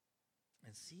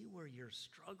 And see where you're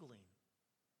struggling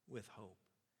with hope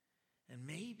and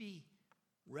maybe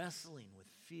wrestling with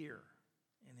fear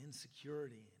and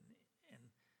insecurity and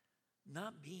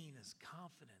not being as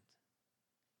confident.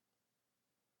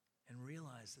 And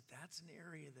realize that that's an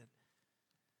area that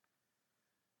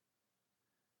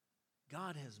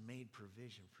God has made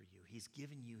provision for you. He's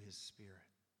given you His Spirit.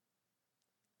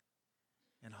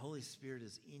 And Holy Spirit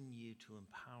is in you to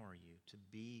empower you to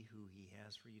be who He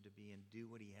has for you to be and do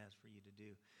what He has for you to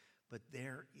do. But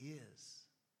there is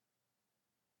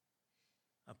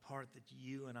a part that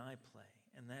you and I play,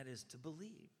 and that is to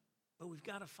believe. But we've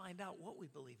got to find out what we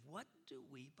believe. What do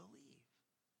we believe?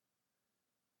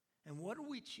 And what are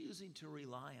we choosing to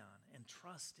rely on and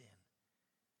trust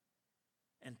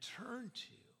in and turn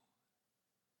to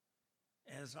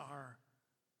as our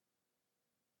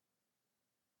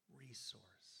resource?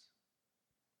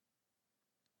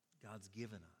 God's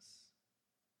given us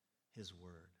His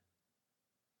Word.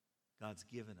 God's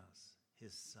given us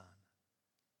His Son.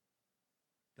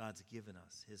 God's given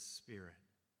us His Spirit.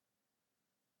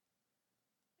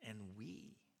 And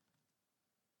we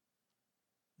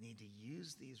need to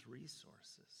use these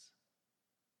resources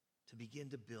to begin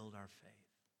to build our faith,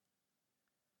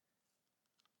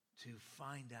 to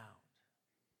find out,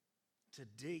 to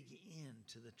dig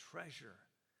into the treasure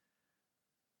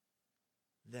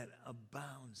that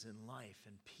abounds in life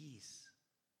and peace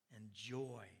and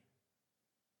joy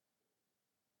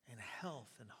and health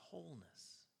and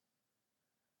wholeness.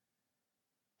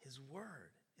 His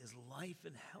Word is life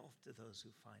and health to those who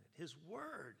find it. His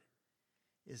Word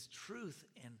is truth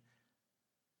and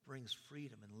brings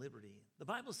freedom and liberty. The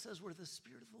Bible says where the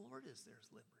Spirit of the Lord is, there's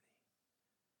liberty.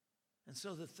 And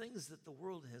so the things that the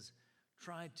world has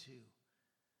tried to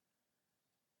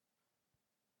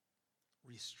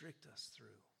restrict us through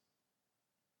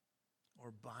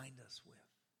or bind us with,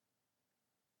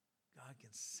 God can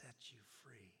set you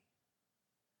free.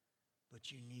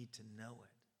 But you need to know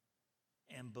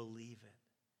it and believe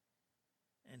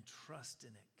it and trust in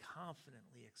it,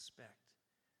 confidently expect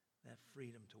that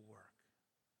freedom to work.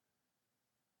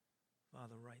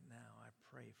 Father, right now I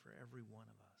pray for every one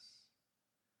of us.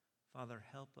 Father,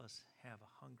 help us have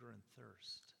a hunger and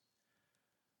thirst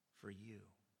for you,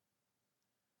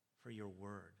 for your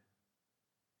word,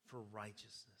 for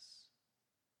righteousness,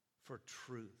 for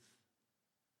truth.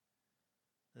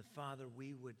 That, Father,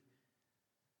 we would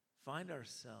find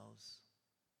ourselves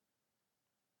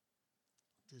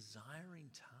desiring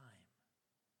time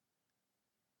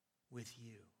with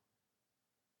you,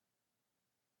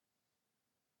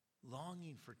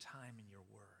 longing for time in your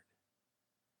word.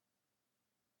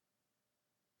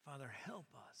 Father, help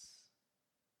us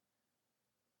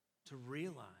to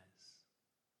realize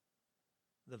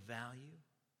the value,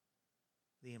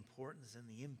 the importance, and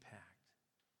the impact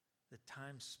that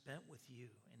time spent with you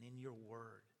and in your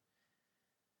word,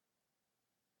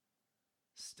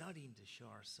 studying to show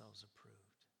ourselves approved,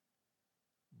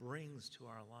 brings to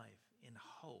our life in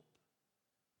hope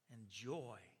and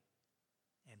joy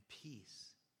and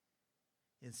peace,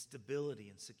 in stability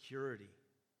and security,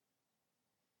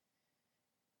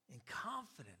 in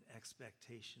confident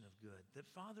expectation of good. That,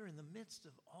 Father, in the midst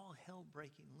of all hell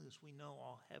breaking loose, we know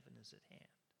all heaven is at hand.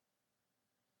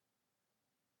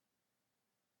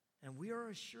 And we are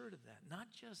assured of that, not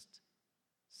just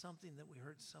something that we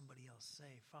heard somebody else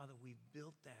say. Father, we've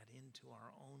built that into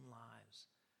our own lives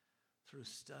through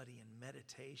study and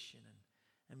meditation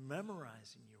and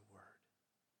memorizing your word.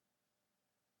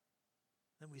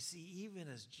 Then we see, even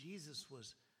as Jesus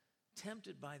was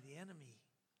tempted by the enemy,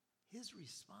 his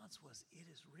response was, "It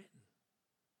is written."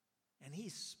 And he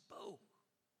spoke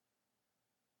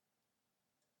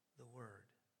the word.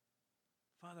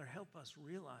 Father, help us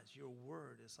realize your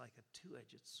word is like a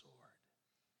two-edged sword.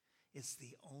 It's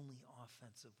the only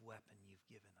offensive weapon you've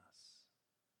given us.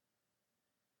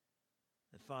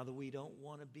 That, Father, we don't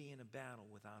want to be in a battle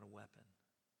without a weapon,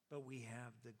 but we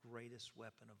have the greatest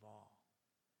weapon of all,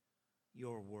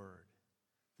 your word,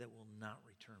 that will not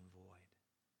return void.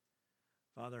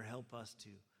 Father, help us to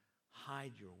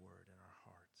hide your word in our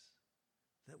hearts,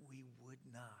 that we would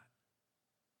not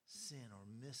sin or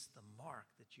miss the mark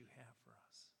that you have for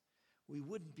us. We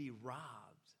wouldn't be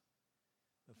robbed,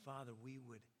 but Father, we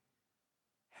would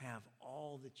have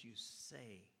all that you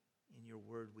say in your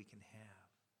word we can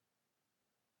have.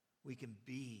 We can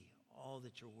be all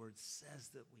that your word says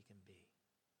that we can be.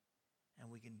 And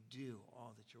we can do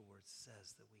all that your word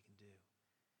says that we can do.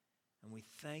 And we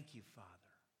thank you, Father.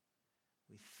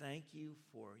 We thank you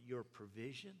for your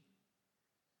provision.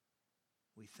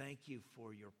 We thank you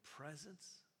for your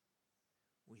presence.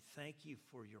 We thank you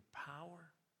for your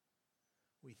power.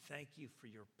 We thank you for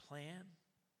your plan.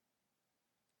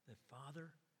 That,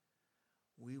 Father,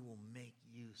 we will make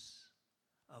use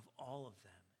of all of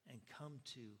them and come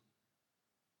to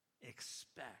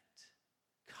expect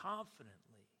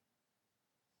confidently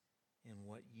in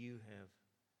what you have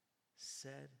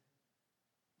said,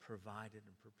 provided,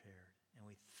 and prepared. And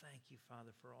we thank you,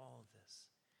 Father, for all of this.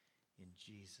 In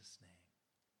Jesus' name,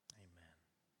 amen.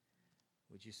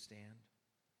 Would you stand?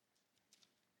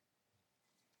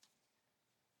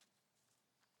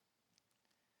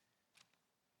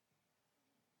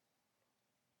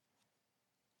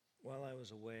 While I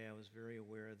was away, I was very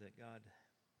aware that God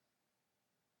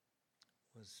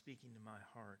was speaking to my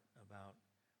heart about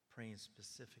praying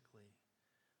specifically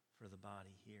for the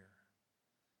body here,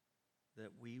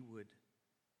 that we would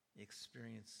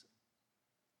experience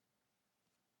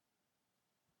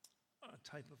a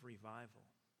type of revival,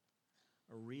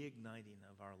 a reigniting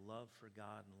of our love for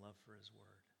God and love for his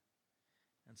word.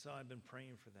 And so I've been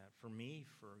praying for that, for me,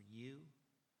 for you.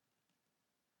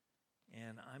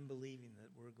 And I'm believing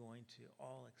that we're going to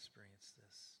all experience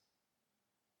this,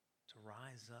 to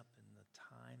rise up in the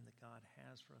time that God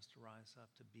has for us to rise up,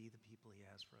 to be the people he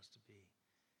has for us to be,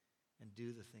 and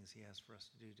do the things he has for us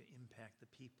to do to impact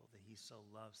the people that he so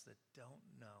loves that don't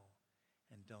know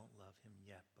and don't love him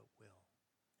yet but will.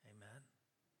 Amen?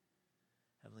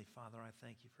 Heavenly Father, I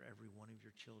thank you for every one of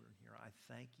your children here. I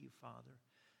thank you, Father,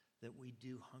 that we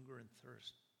do hunger and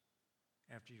thirst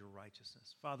after your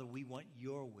righteousness. Father, we want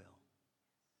your will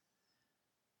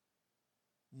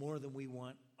more than we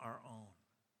want our own.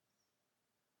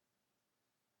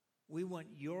 We want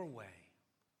your way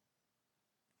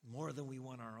more than we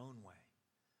want our own way.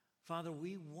 Father,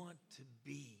 we want to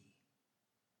be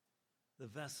the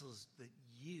vessels that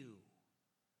you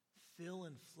fill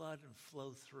and flood and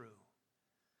flow through.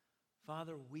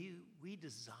 Father, we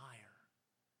desire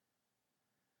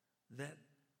that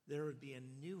there would be a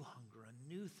new hunger,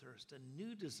 a new thirst, a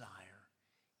new desire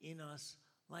in us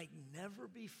like never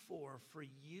before for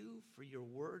you, for your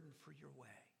word, and for your way.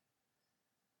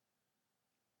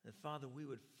 That, Father, we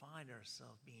would find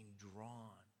ourselves being drawn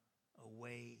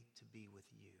away to be with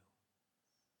you.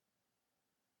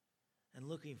 And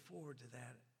looking forward to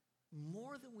that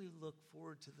more than we look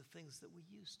forward to the things that we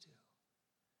used to.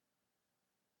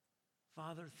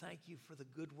 Father, thank you for the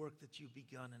good work that you've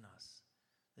begun in us.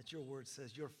 That your word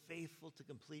says you're faithful to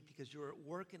complete because you're at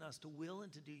work in us to will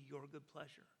and to do your good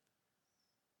pleasure.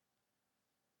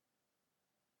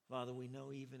 Father, we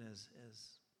know even as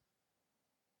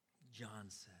John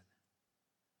said,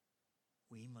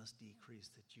 we must decrease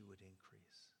that you would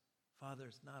increase. Father,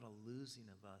 it's not a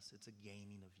losing of us, it's a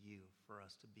gaining of you for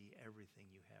us to be everything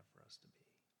you have for us to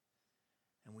be.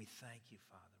 And we thank you,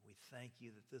 Father. We thank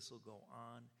you that this will go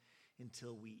on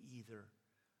until we either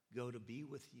go to be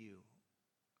with you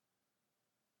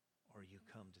or you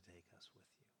come to take us with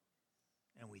you.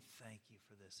 And we thank you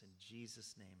for this in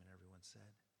Jesus' name. And everyone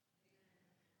said,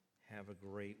 have a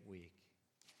great week.